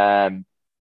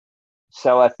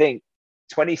 So I think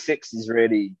 26 is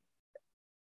really,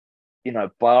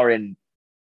 barring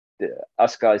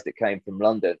us guys that came from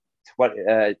London,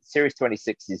 Series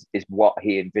 26 is what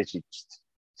he envisaged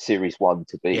Series 1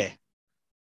 to be.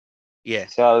 Yeah.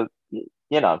 So, and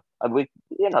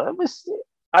it was,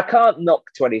 I can't knock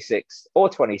 26 or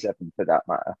 27 for that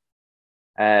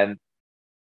matter.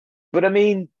 But I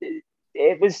mean,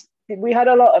 we had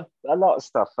a lot of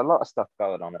stuff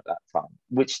going on at that time,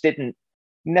 which didn't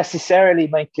necessarily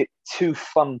make it too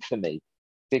fun for me,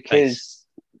 because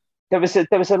there was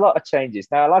a lot of changes.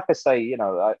 Now, like I say,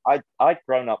 I'd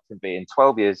grown up from being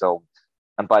 12 years old,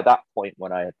 and by that point,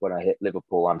 when I hit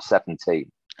Liverpool, I'm 17.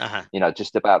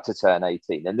 Just about to turn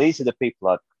 18, and these are the people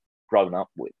I'd grown up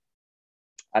with,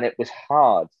 and it was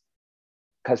hard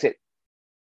because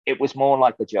it was more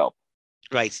like a job.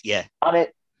 Right. Yeah. And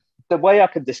the way I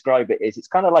can describe it is, it's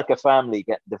kind of like a family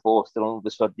getting divorced, and all of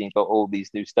a sudden you've got all these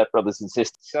new stepbrothers and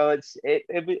sisters. So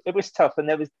it was tough, and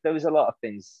there was a lot of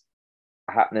things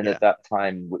happening at that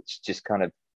time which just kind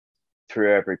of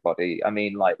threw everybody. I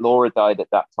mean, like Laura died at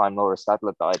that time. Laura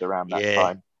Sadler died around that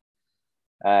time.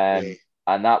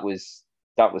 And that was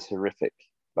horrific,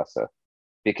 bless her.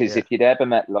 Because if you'd ever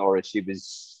met Laura, she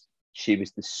was the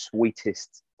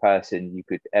sweetest person you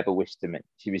could ever wish to meet.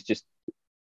 She was just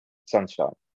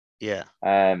sunshine. Yeah.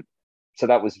 So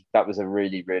that was a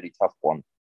really, really tough one.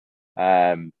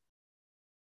 And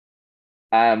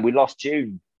we lost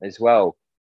June as well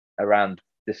around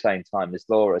the same time as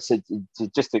Laura. So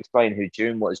just to explain who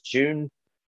June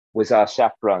was our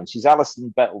chaperone. She's Alison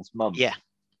Bettle's mum. Yeah.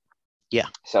 Yeah.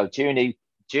 So Junie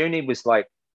was like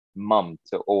mum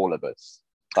to all of us.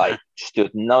 Like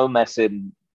stood no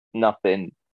messing,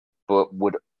 nothing, but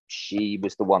she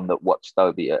was the one that watched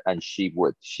over you, and she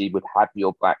would have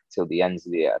your back till the ends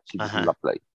of the earth. She was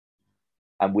lovely.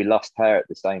 And we lost her at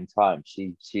the same time.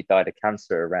 She died of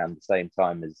cancer around the same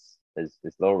time as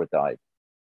Laura died.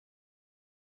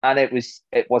 And it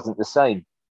wasn't the same.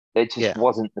 It just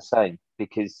wasn't the same,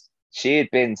 because she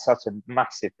had been such a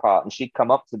massive part, and she'd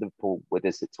come up to Liverpool with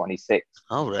us at 26.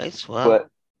 Oh, right. Wow. But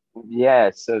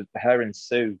yeah, so her and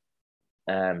Sue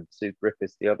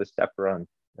Griffiths, the other chaperone,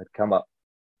 had come up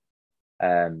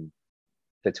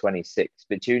for 26.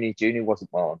 But Junie wasn't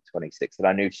well on 26, and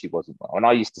I knew she wasn't well. And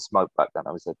I used to smoke back then.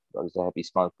 I was a heavy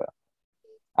smoker.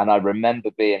 And I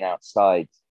remember being outside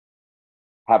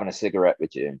having a cigarette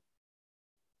with June.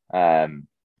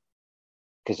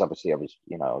 Because obviously I was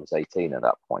 18 at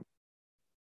that point.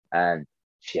 And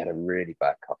she had a really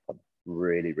bad cough,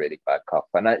 really, really bad cough.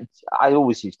 And I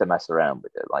always used to mess around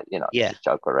with it, like, just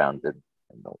joke around and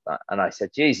all that. And I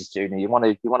said, Jesus, Junie, you want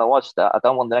to watch that? I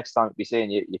don't want the next time to be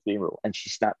seeing you at your funeral. And she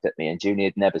snapped at me, and Junie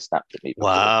had never snapped at me before.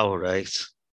 Wow, right.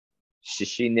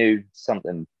 She knew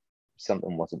something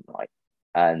wasn't right.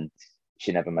 And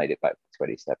she never made it back to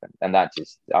 27. And that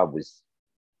I was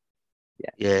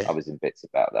in bits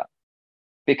about that.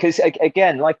 Because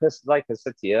again, like I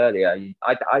said to you earlier,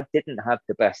 I didn't have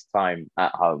the best time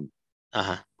at home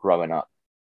growing up,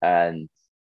 and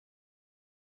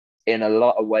in a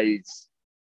lot of ways,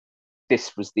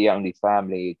 this was the only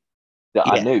family that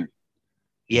I knew.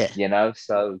 Yeah,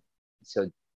 so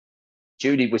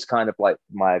Julie was kind of like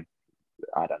my,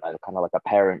 I don't know, kind of like a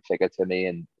parent figure to me,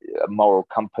 and a moral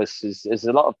compass, as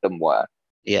a lot of them were.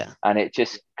 Yeah, and it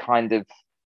just kind of,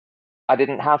 I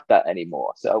didn't have that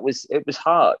anymore. So it was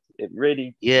hard. It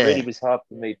really was hard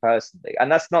for me personally.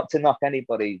 And that's not to knock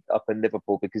anybody up in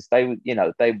Liverpool, because they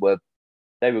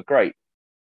were great.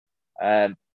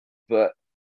 But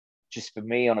just for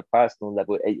me on a personal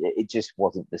level, it just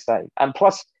wasn't the same. And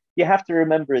plus, you have to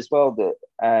remember as well that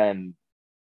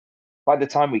by the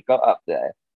time we got up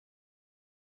there,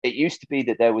 it used to be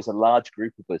that there was a large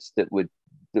group of us that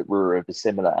were of a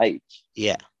similar age.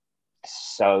 Yeah.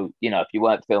 So, if you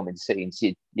weren't filming scenes,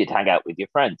 you'd hang out with your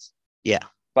friends. Yeah.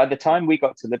 By the time we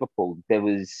got to Liverpool, there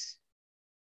was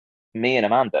me and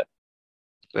Amanda.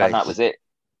 Right. And that was it.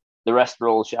 The rest were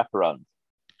all chaperoned.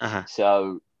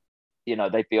 So,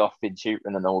 they'd be off in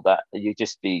shooting and all that. And you'd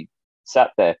just be sat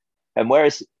there. And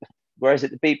whereas at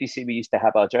the BBC, we used to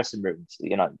have our dressing rooms.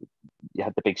 You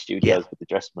had the big studios with the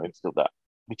dressing rooms and all that.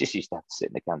 We just used to have to sit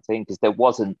in the canteen, because there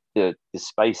wasn't the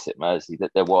space at Mersey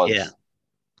that there was.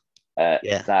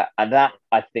 That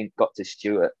I think got to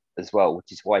Stuart as well,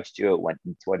 which is why Stuart went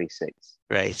in 26.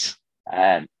 Right.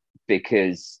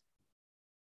 Because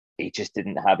he just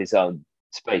didn't have his own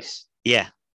space. Yeah.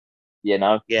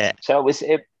 Yeah. So it was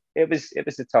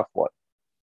a tough one.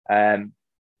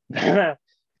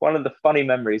 One of the funny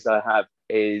memories I have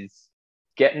is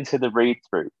getting to the read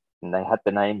through, and they had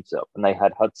the names up, and they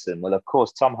had Hudson. Well, of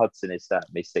course, Tom Hudson is sat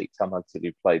in my seat. Tom Hudson,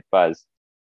 who played Baz.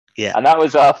 Yeah. And that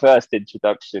was our first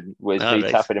introduction, was me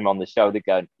tapping him on the shoulder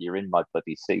going, "You're in my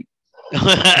bloody seat."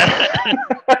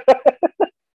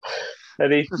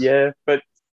 And but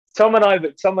Tom and I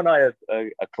are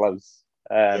close.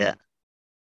 I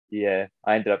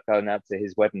ended up going out to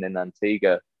his wedding in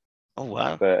Antigua. Oh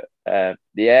wow. But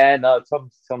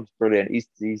Tom's brilliant. He's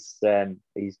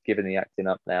given the acting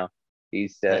up now.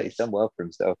 He's done well for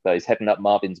himself though. He's heading up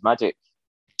Marvin's Magic,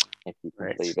 if you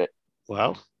can believe it.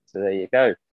 Wow. So there you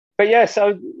go. But yeah,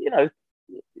 so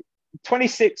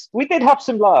 26. We did have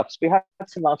some laughs. We had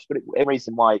some laughs, but the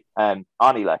reason why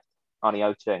Arnie left, Arnie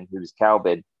Ocheng, who was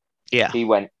Calvin, he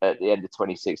went at the end of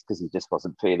 26 because he just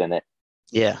wasn't feeling it.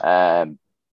 Yeah.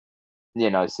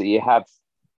 So you have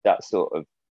that sort of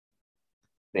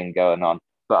thing going on.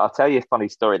 But I'll tell you a funny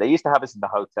story. They used to have us in the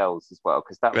hotels as well,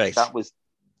 because that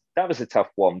was a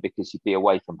tough one, because you'd be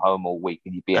away from home all week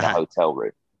and you'd be in a hotel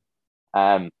room.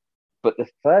 But the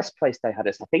first place they had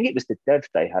us, I think it was the Dev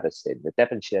they had us in, the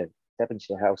Devonshire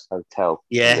House Hotel.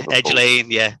 Yeah, Edge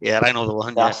Lane. Yeah, I know the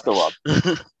one. That's the one.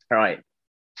 Right.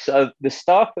 So the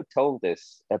staff had told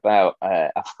us about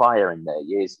a fire in there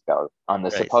years ago, and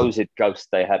the supposed ghost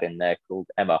they had in there called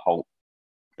Emma Holt.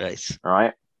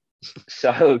 Right.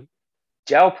 So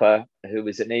Jalpa, who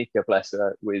was Anika, bless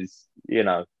her, was,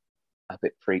 a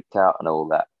bit freaked out and all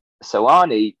that. So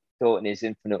Arnie thought in his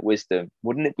infinite wisdom,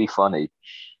 wouldn't it be funny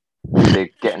to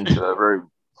get into a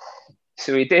room?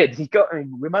 So he did.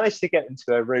 We managed to get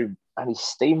into a room, and he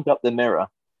steamed up the mirror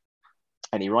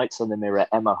And he writes on the mirror,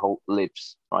 Emma Holt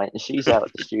lives, right? And she's out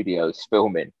at the studios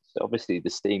filming. So obviously the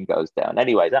steam goes down.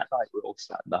 Anyway, that night we're all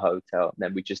sat in the hotel, and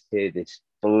then we just hear this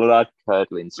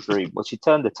blood-curdling scream. Well, she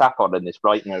turned the tap on, and this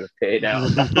writing had appeared out.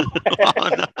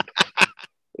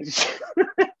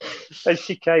 And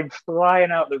she came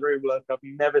flying out the room like I've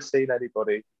never seen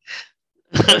anybody.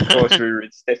 And of course, we were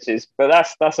in stitches. But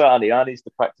that's Arnie. Arnie's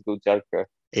the practical joker.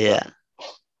 Yeah.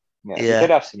 We did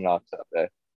have some laughs up there.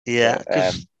 Yeah.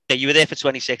 But, you were there for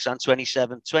 26 and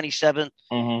 27. 27,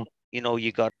 you know,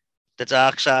 you got the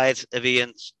dark side of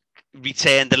Ian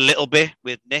returned a little bit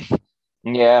with Nick.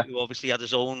 Yeah. Who obviously had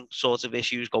his own sort of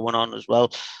issues going on as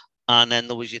well. And then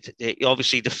there was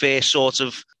obviously the first sort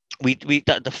of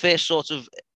the first sort of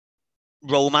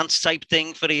romance type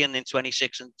thing for Ian in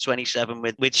 26 and 27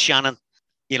 with Shannon.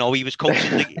 You know, he was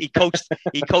coaching he coached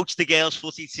the girls'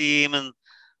 footy team and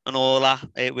all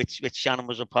that, which Shannon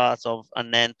was a part of.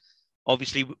 And then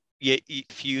obviously you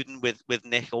feuding with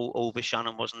Nick over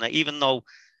Shannon, wasn't there? Even though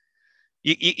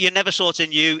you never sort of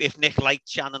knew if Nick liked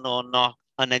Shannon or not.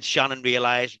 And then Shannon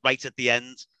realised right at the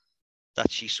end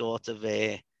that she sort of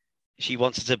she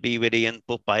wanted to be with Ian,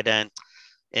 but by then,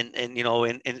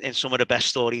 in some of the best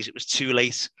stories, it was too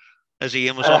late, as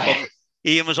Ian was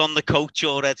on the coach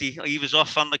already. He was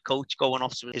off on the coach going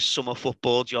off to his summer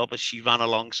football job as she ran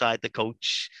alongside the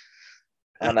coach.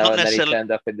 I know, and then he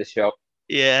turned up in the shop.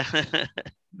 Yeah.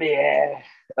 Yeah.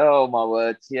 Oh, my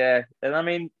words. Yeah. And I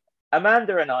mean,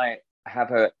 Amanda and I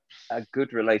have a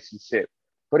good relationship,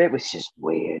 but it was just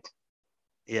weird.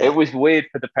 Yeah. It was weird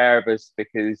for the pair of us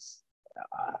because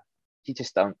you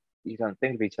don't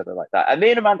think of each other like that. And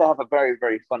me and Amanda have a very,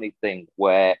 very funny thing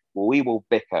where we will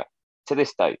bicker to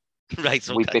this day. Right.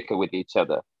 Okay. We bicker with each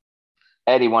other.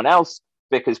 Anyone else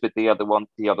bickers with the other one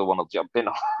will jump in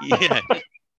on. Yeah.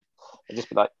 And just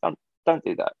be like, don't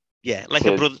do that. Yeah, like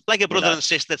a brother and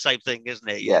sister type thing, isn't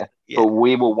it? Yeah. But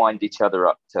we will wind each other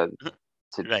up to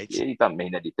right. You don't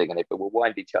mean anything in it, but we'll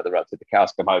wind each other up to the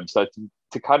cows come home. So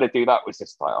to kind of do that was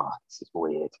just like, this is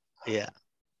weird. Yeah.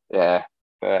 Yeah.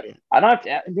 But and I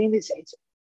mean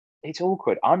it's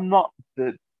awkward. I'm not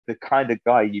the kind of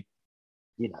guy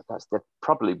you know, that's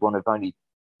probably one of only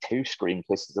 2 screen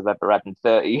kisses I've ever had in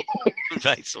 30.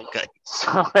 Right, okay.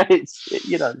 So it's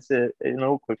an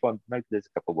awkward one. Maybe there's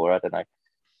a couple more, I don't know.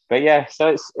 But yeah, so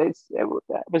it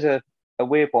was a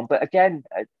weird one. But again,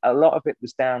 a lot of it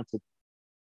was down to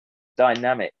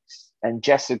dynamics, and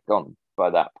Jess had gone by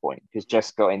that point because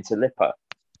Jess got into Lipper.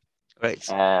 Right.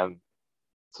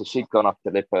 So she'd gone off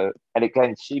to Lipper, and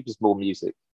again, she was more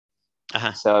music.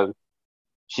 So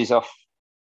she's off.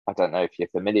 I don't know if you're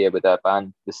familiar with her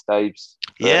band, The Staves.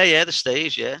 Yeah, The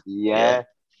Staves, yeah. Yeah,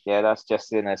 that's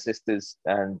Jess and her sisters.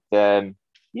 And I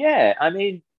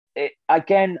mean,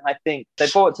 again, I think they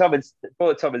brought Tom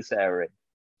and Sarah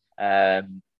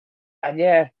in. And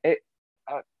yeah,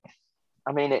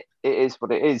 I mean, it is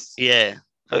what it is. Yeah,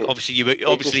 obviously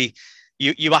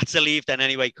you had to leave then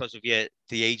anyway because of the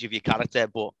age of your character,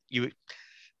 but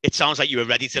it sounds like you were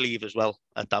ready to leave as well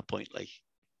at that point. Like,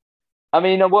 I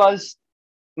mean, it was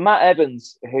Matt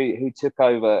Evans who took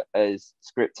over as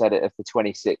script editor for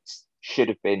 26 should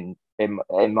have been, in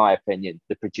my opinion,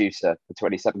 the producer for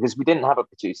 27 because we didn't have a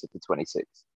producer for 26.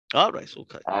 Oh, right,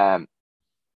 okay.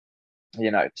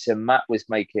 So Matt was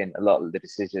making a lot of the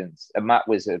decisions, and Matt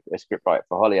was a script writer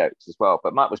for Hollyoaks as well.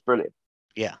 But Matt was brilliant.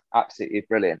 Yeah, absolutely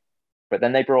brilliant. But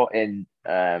then they brought in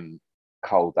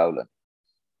Cole Dolan,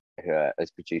 who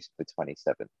as producer for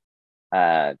 27.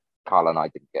 Carl and I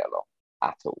didn't get along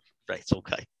at all. Right.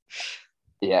 Okay.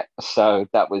 Yeah. So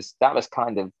that was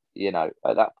kind of,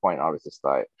 at that point I was just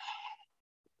like,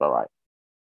 all right,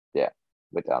 yeah,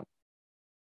 we're done.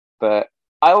 But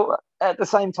at the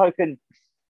same token,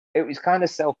 it was kind of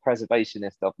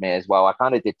self-preservationist of me as well. I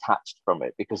kind of detached from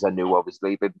it because I knew I was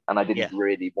leaving and I didn't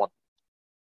really want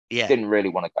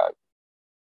to go.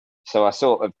 So I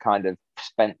sort of kind of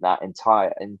spent that in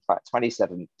fact,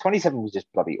 27 was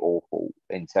just bloody awful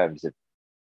in terms of,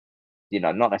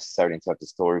 not necessarily in terms of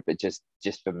story, but just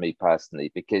for me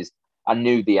personally, because I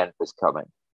knew the end was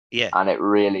coming. Yeah. And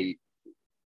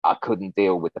I couldn't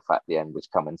deal with the fact the end was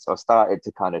coming. So I started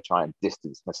to kind of try and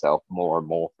distance myself more and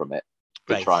more from it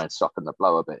to try and soften the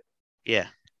blow a bit. Yeah.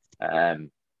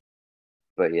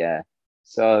 But yeah,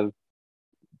 so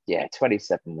yeah,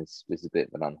 27 was a bit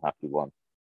of an unhappy one.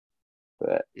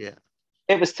 But yeah,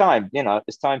 it was time, it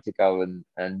was time to go and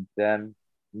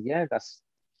that's,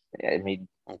 I mean,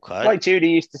 okay. Like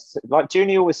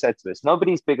Junie always said to us,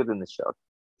 nobody's bigger than the show.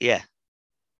 Yeah.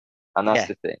 And that's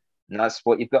the thing. And that's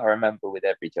what you've got to remember with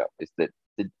every job is that,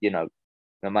 no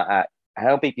matter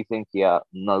how big you think you are,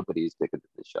 nobody is bigger than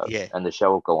the show. Yeah. And the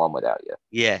show will go on without you.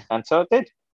 Yeah. And so it did.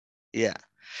 Yeah.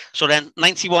 So then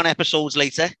 91 episodes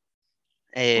later,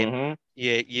 you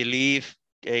leave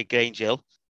Grange Hill,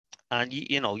 and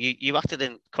you acted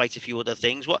in quite a few other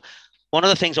things. One of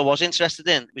the things I was interested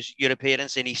in was your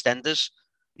appearance in EastEnders,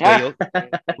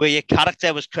 where your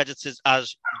character was credited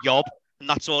as Yob, and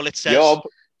that's all it says. Yob.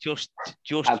 Just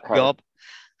okay. Yob.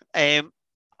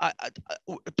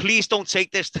 Please don't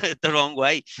take this the wrong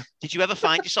way. Did you ever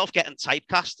find yourself getting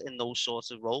typecast in those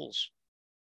sorts of roles?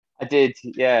 I did,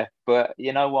 yeah. But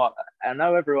you know what? I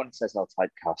know everyone says, "Oh,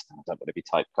 typecast." I don't want to be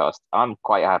typecast. I'm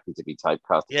quite happy to be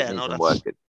typecast. Yeah, no, that's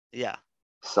working. Yeah.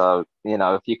 So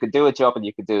if you could do a job and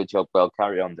you could do a job well,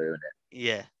 carry on doing it.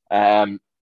 Yeah.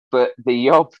 But the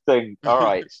Yob thing. All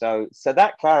right. So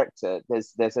that character,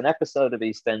 there's an episode of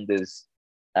EastEnders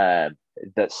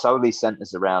that solely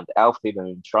centers around Alfie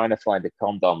Moon trying to find a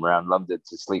condom around London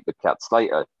to sleep with Cat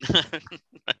Slater.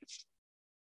 Nice.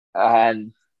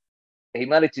 And he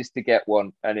manages to get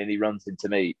one, and then he runs into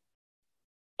me,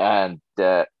 and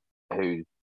who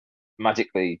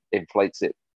magically inflates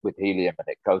it with helium, and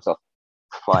it goes off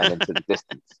flying into the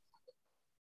distance.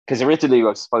 Because originally I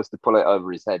was supposed to pull it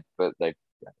over his head, but the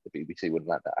BBC wouldn't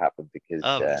let that happen because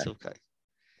it's okay.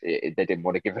 They didn't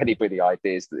want to give anybody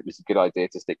ideas that it was a good idea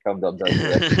to stick condoms over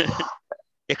it. Yeah,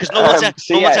 because no one's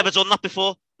ever done that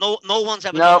before. No one's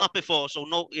ever done that before. So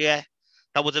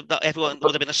everyone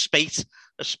would have been a spate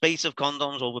of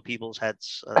condoms over people's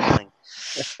heads. I think.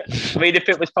 I mean, if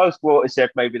it was post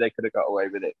Watershed, maybe they could have got away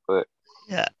with it, but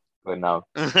yeah, but no.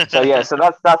 So that's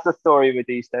the story with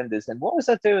EastEnders. And what was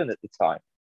I doing at the time?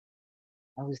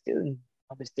 I was doing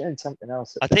something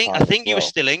else. I think you were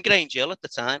still in Grange Hill at the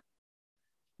time.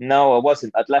 No, I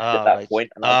wasn't. I'd left at that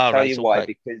point, and I'll tell you why.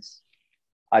 Because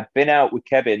I'd been out with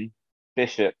Kevin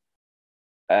Bishop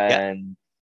and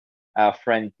our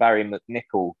friend Barry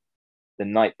McNichol the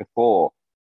night before,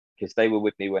 because they were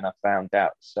with me when I found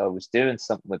out. So I was doing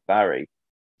something with Barry.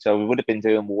 So we would have been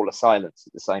doing Wall of Silence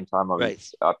at the same time I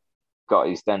got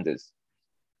EastEnders.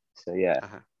 So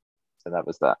so that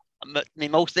was that. The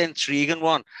most intriguing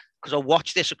one, because I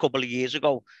watched this a couple of years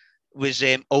ago, was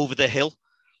Over the Hill.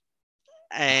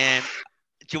 Do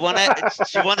you want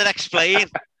to explain? Do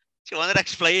you want to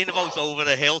explain about Over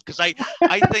the Hill? Because I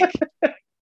think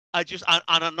I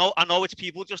know it's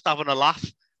people just having a laugh,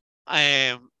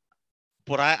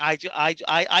 but I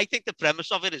think the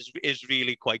premise of it is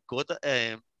really quite good. But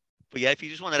yeah, if you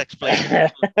just want to explain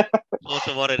sort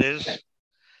of what it is.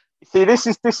 See, this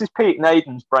is Pete and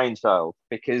Aidan's brainchild,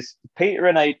 because Peter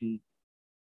and Aidan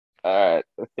are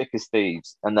thick as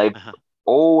thieves, and they've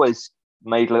always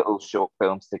made little short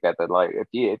films together. Like if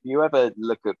you ever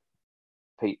look at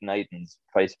Pete and Aidan's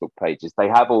Facebook pages, they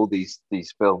have all these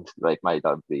films that they've made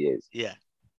over the years. Yeah.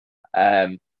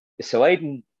 So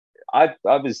Aidan, I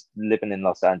was living in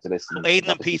Los Angeles. And Aidan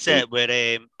and Peter were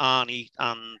Arnie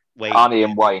and Wayne. Arnie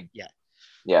and Wayne. Yeah.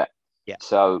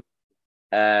 So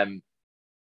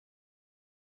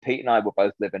Pete and I were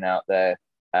both living out there,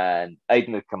 and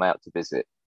Aidan had come out to visit,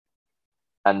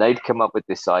 and they'd come up with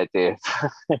this idea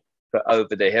for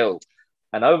Over the Hill.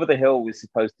 And Over the Hill was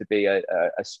supposed to be a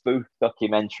spoof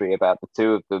documentary about the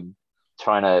two of them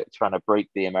trying to break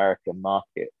the American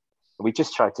market. We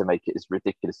just tried to make it as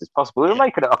ridiculous as possible. We were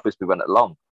making it up as we went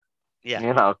along.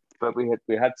 Yeah. But we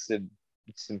had some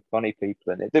funny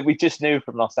people in it that we just knew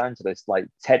from Los Angeles, like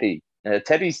Teddy.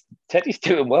 Teddy's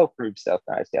doing well for himself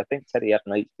now. Actually, I think Teddy had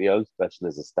an HBO special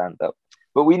as a stand-up.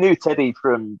 But we knew Teddy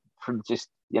from just,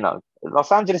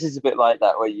 Los Angeles is a bit like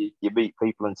that, where you meet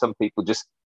people and some people just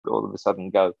all of a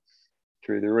sudden go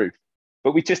through the roof.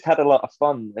 But we just had a lot of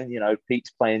fun. And,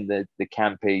 Pete's playing the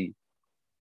campy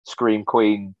Scream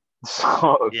Queen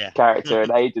sort of character,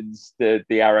 and Aidan's the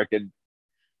arrogant,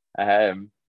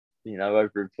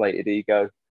 overinflated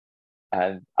ego.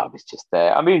 And I was just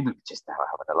there. I mean, we were just there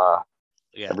having a laugh.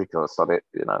 Yeah. And we thought on it,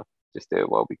 just do it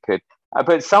while we could.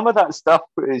 But some of that stuff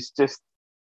is just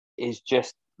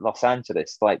Los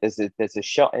Angeles. Like there's a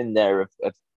shot in there of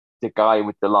the guy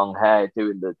with the long hair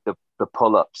doing the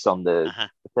pull-ups on the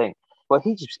thing. Well,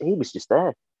 he was just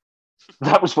there.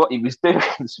 That was what he was doing.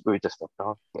 So we were just like,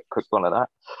 get a quick one of that.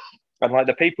 And like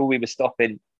the people we were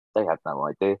stopping, they had no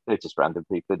idea. They're just random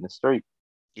people in the street.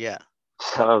 Yeah.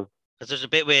 So there's a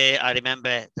bit where I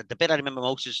remember the bit I remember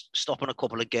most is stopping a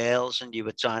couple of girls, and you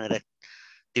were trying to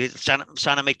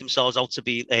make themselves out to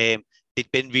be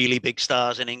they'd been really big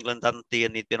stars in England, hadn't they?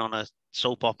 And they'd been on a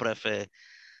soap opera for.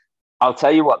 I'll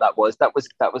tell you what that was. That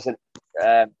was an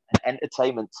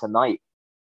Entertainment Tonight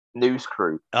news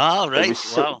crew. Oh right,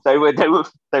 wow. They were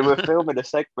filming a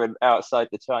segment outside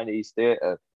the Chinese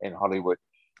Theatre in Hollywood,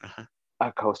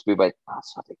 of course, we went, oh,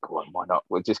 so I think, go on, why not?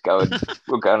 We'll just go and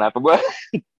we'll go and have a word.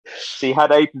 So you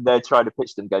had Aidan there trying to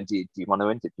pitch them, going, do you want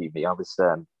to interview me? I was,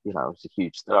 I was a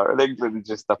huge star in England and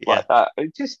just stuff like that.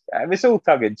 It was all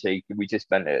tongue in cheek, and we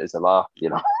just meant it as a laugh,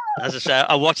 As I said,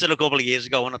 I watched it a couple of years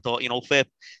ago, and I thought,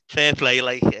 fair play.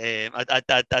 Like, I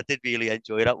did really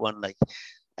enjoy that one. Like,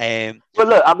 well,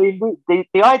 look, I mean,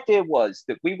 the idea was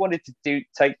that we wanted to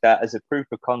take that as a proof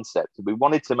of concept, and we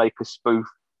wanted to make a spoof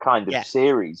kind of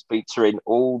series featuring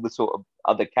all the sort of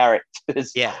other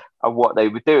characters of what they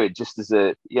were doing, just as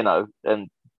a and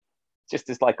just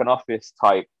as like an office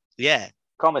type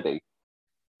comedy.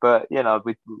 But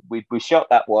we shot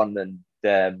that one,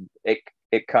 and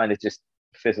it kind of just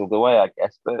fizzled away, I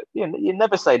guess. But you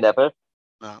never say never.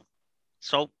 No.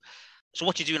 So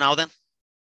what do you do now then?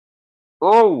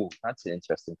 Oh, that's an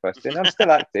interesting question. I'm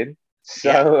still acting,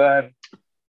 so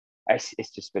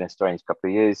it's just been a strange couple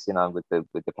of years, with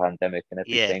the pandemic and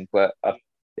everything. But I've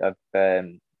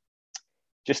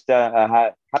just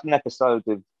had an episode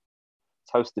of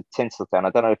Toast of Tinseltown.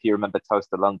 I don't know if you remember Toast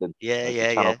of London.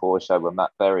 Channel 4 show with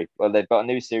Matt Berry. Well, they've got a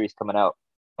new series coming out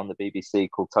on the BBC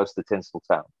called Toast of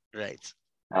Tinseltown. Right.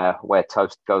 Where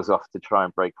Toast goes off to try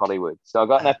and break Hollywood. So I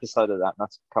got an episode of that, and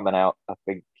that's coming out, I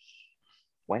think,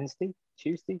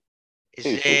 Tuesday.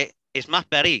 Is Matt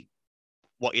Berry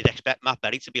what you'd expect Matt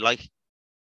Berry to be like?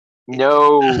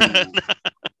 No.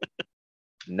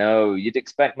 No, you'd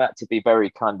expect Matt to be very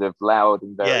kind of loud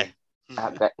and very.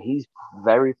 He's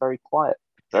very, very quiet.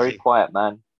 Very quiet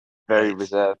man. Very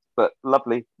reserved, but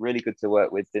lovely. Really good to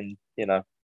work with, and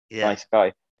nice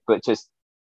guy. But just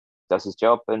does his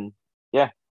job, and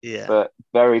But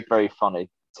very, very funny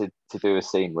to do a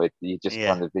scene with. You just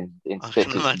kind of in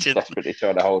stitches, and desperately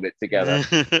trying to hold it together.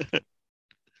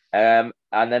 And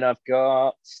then I've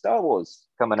got Star Wars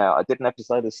coming out. I did an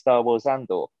episode of Star Wars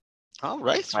Andor. Oh,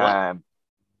 right. So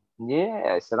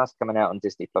that's coming out on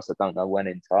Disney Plus. I don't know when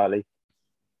entirely,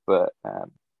 but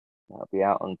that'll be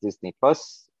out on Disney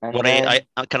Plus. And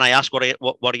can I ask what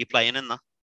are you playing in that?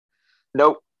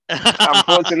 Nope.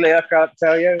 Unfortunately, I can't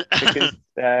tell you because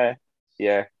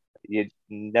you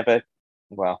never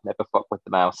fuck with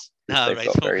the mouse. Oh, right.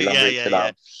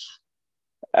 Got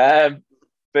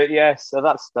but so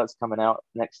that's coming out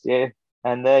next year,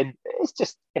 and then it's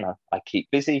just I keep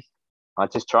busy. I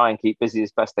just try and keep busy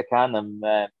as best I can. And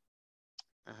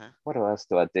what else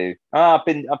do I do? I've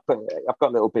got a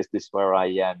little business where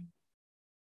I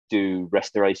do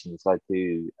restorations. I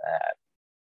do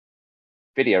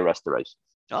video restorations.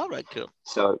 All right, cool.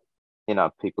 So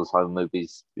people's home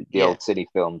movies, the old cine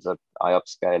films, I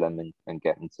upscale them and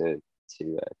get them to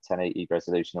 1080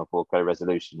 resolution or 4K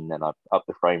resolution, and then I up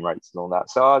the frame rates and all that.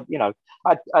 So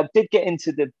I did get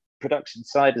into the production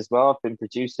side as well. I've been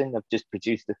producing. I've just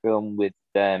produced a film with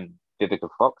Vivica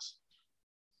Fox.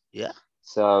 Yeah.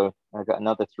 So I've got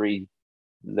another 3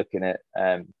 looking at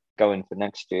going for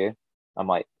next year. I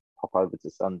might hop over to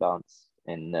Sundance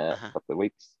in a couple of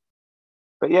weeks.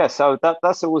 But so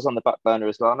that's always on the back burner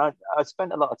as well. And I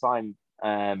spent a lot of time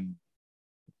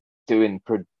doing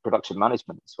production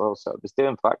management as well. So I was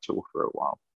doing factual for a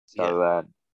while. So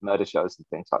murder shows and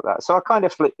things like that. So I kind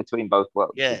of flip between both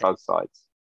worlds, both sides.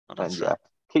 And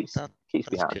keeps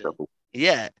me out of trouble.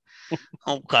 Yeah.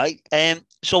 Okay.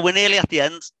 So we're nearly at the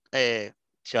end,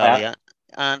 Charlie,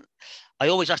 and I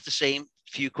always ask the same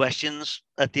few questions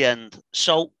at the end.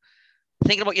 So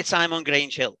thinking about your time on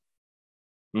Grange Hill.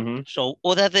 Mm-hmm. So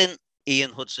other than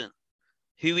Ian Hudson,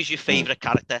 who is your favorite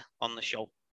character on the show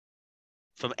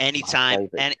from any time,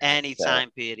 any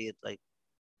time period? Like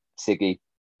Ziggy,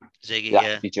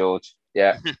 George.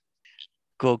 Yeah.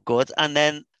 Good. And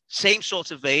then same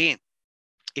sort of vein,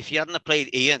 if you hadn't have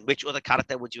played Ian, which other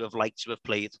character would you have liked to have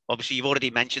played? Obviously, you've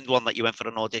already mentioned one that you went for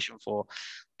an audition for,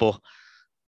 but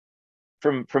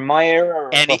from my era, or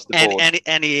any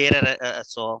era at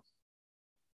all.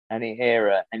 Any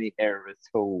era at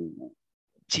all.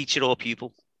 Teacher or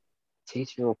pupil?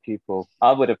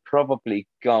 I would have probably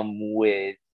gone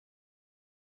with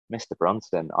Mr.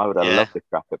 Bronson. I would have loved to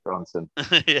crack at Bronson.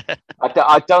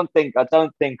 I don't think I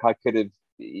could have.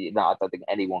 I don't think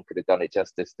anyone could have done it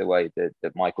justice the way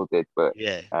that Michael did. But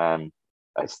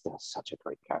it's still such a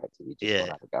great character. You just want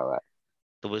to have a go at.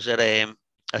 There was a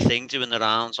thing doing the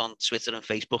rounds on Twitter and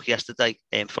Facebook yesterday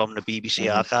from the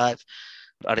BBC archive.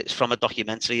 And it's from a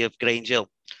documentary of Grange Hill,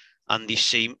 and you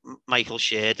see Michael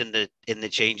Sheard in the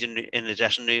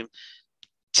dressing room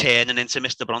turning into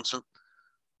Mr. Bronson,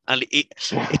 and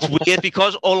it's weird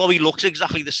because although he looks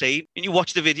exactly the same, when you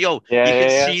watch the video, you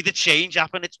can see the change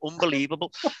happen. It's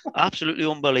unbelievable, absolutely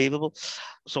unbelievable.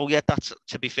 So that's,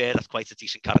 to be fair, that's quite a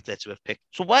decent character to have picked.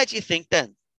 So why do you think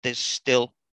then there's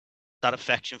still that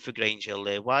affection for Grange Hill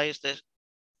there? Why is there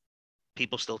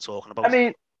people still talking about it? I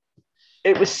mean,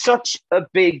 it was such a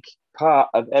big part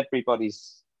of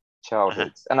everybody's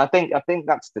childhoods, and I think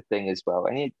that's the thing as well.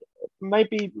 And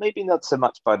maybe not so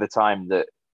much by the time that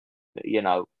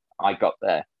I got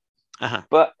there,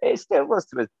 but it still was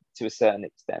to a certain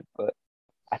extent. But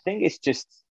I think it's just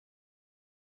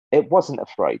it wasn't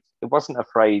afraid. It wasn't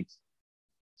afraid,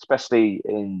 especially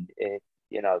in the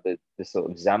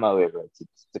sort of Zamo era,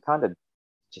 to kind of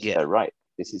just go, right,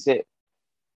 this is it.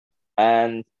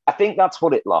 And I think that's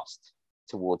what it lost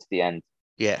towards the end.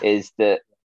 Yeah, is that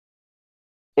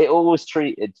it always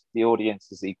treated the audience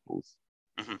as equals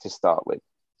to start with,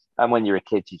 and when you're a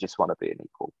kid, you just want to be an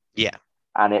equal. Yeah,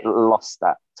 and it lost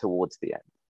that towards the end.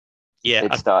 Yeah,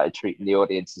 it started treating the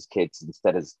audience as kids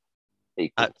instead of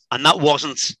equals. And that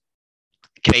wasn't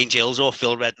Grange Hill's or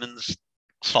Phil Redmond's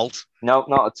fault. No,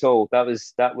 not at all. That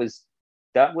was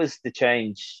the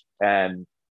change in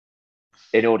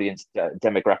audience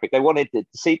demographic. They wanted the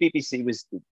CBBC was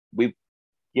the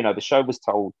show was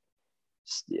told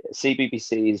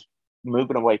CBBC is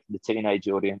moving away from the teenage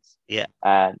audience. Yeah,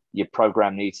 and your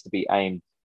program needs to be aimed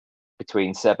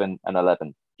between 7 and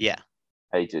 11. Yeah,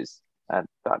 ages, and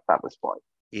that was why.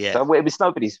 Yeah, so it was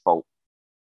nobody's fault.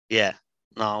 Yeah.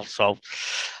 No, so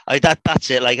that's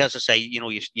it. Like, as I say,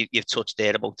 you've touched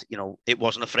there about, it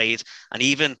wasn't afraid. And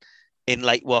even in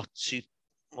like what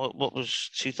was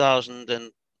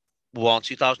 2001,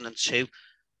 2002,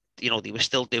 they were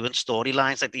still doing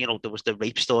storylines. Like, there was the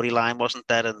rape storyline, wasn't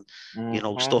there? And,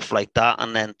 stuff like that.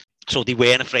 And then, so they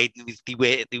weren't afraid.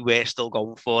 They were still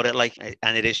going for it. Like,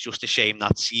 and it is just a shame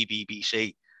that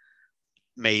CBBC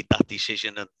made that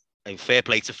decision. And fair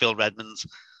play to Phil Redmond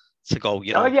to go,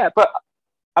 Oh, yeah, but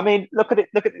I mean, look at it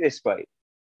this way.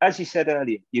 As you said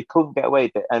earlier, you couldn't get away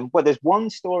with it. And there's one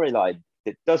storyline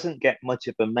that doesn't get much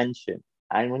of a mention,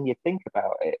 and when you think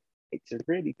about it, it's a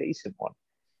really decent one.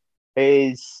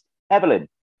 Is Evelyn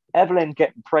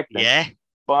getting pregnant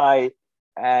by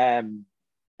an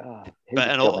older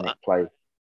fella.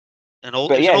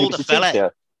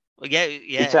 Yeah.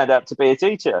 He turned out to be a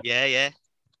teacher. Yeah.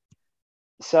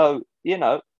 So, you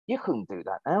couldn't do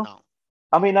that now. No.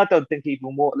 I mean, I don't think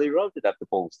even Waterloo Road would have the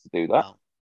balls to do that. No.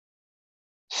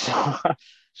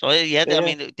 So yeah, I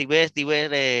mean, they were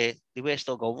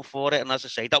still going for it, and as I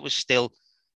say, that was still,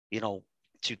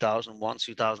 2001,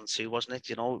 2002, wasn't it?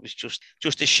 It was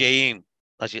just a shame,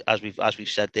 as we've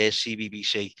said there,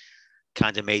 CBBC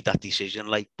kind of made that decision,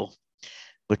 like, but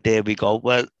there we go.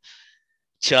 Well,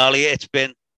 Charlie, it's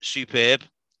been superb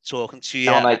talking to you.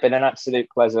 No, mate, been an absolute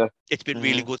pleasure. It's been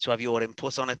really good to have your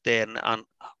input on it there, and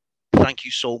thank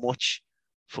you so much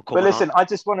for coming. But listen, I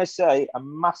just want to say a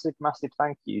massive, massive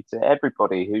thank you to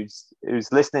everybody who's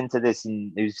listening to this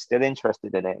and who's still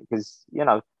interested in it, because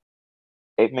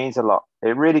it means a lot.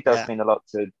 It really does mean a lot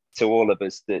to all of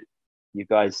us that you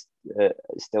guys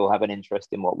still have an interest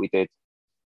in what we did.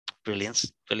 Brilliant.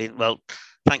 Well,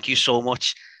 thank you so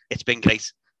much. It's been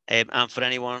great. And for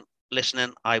anyone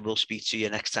listening, I will speak to you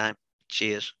next time.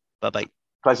 Cheers. Bye-bye.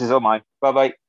 Pleasure's all mine. Bye-bye.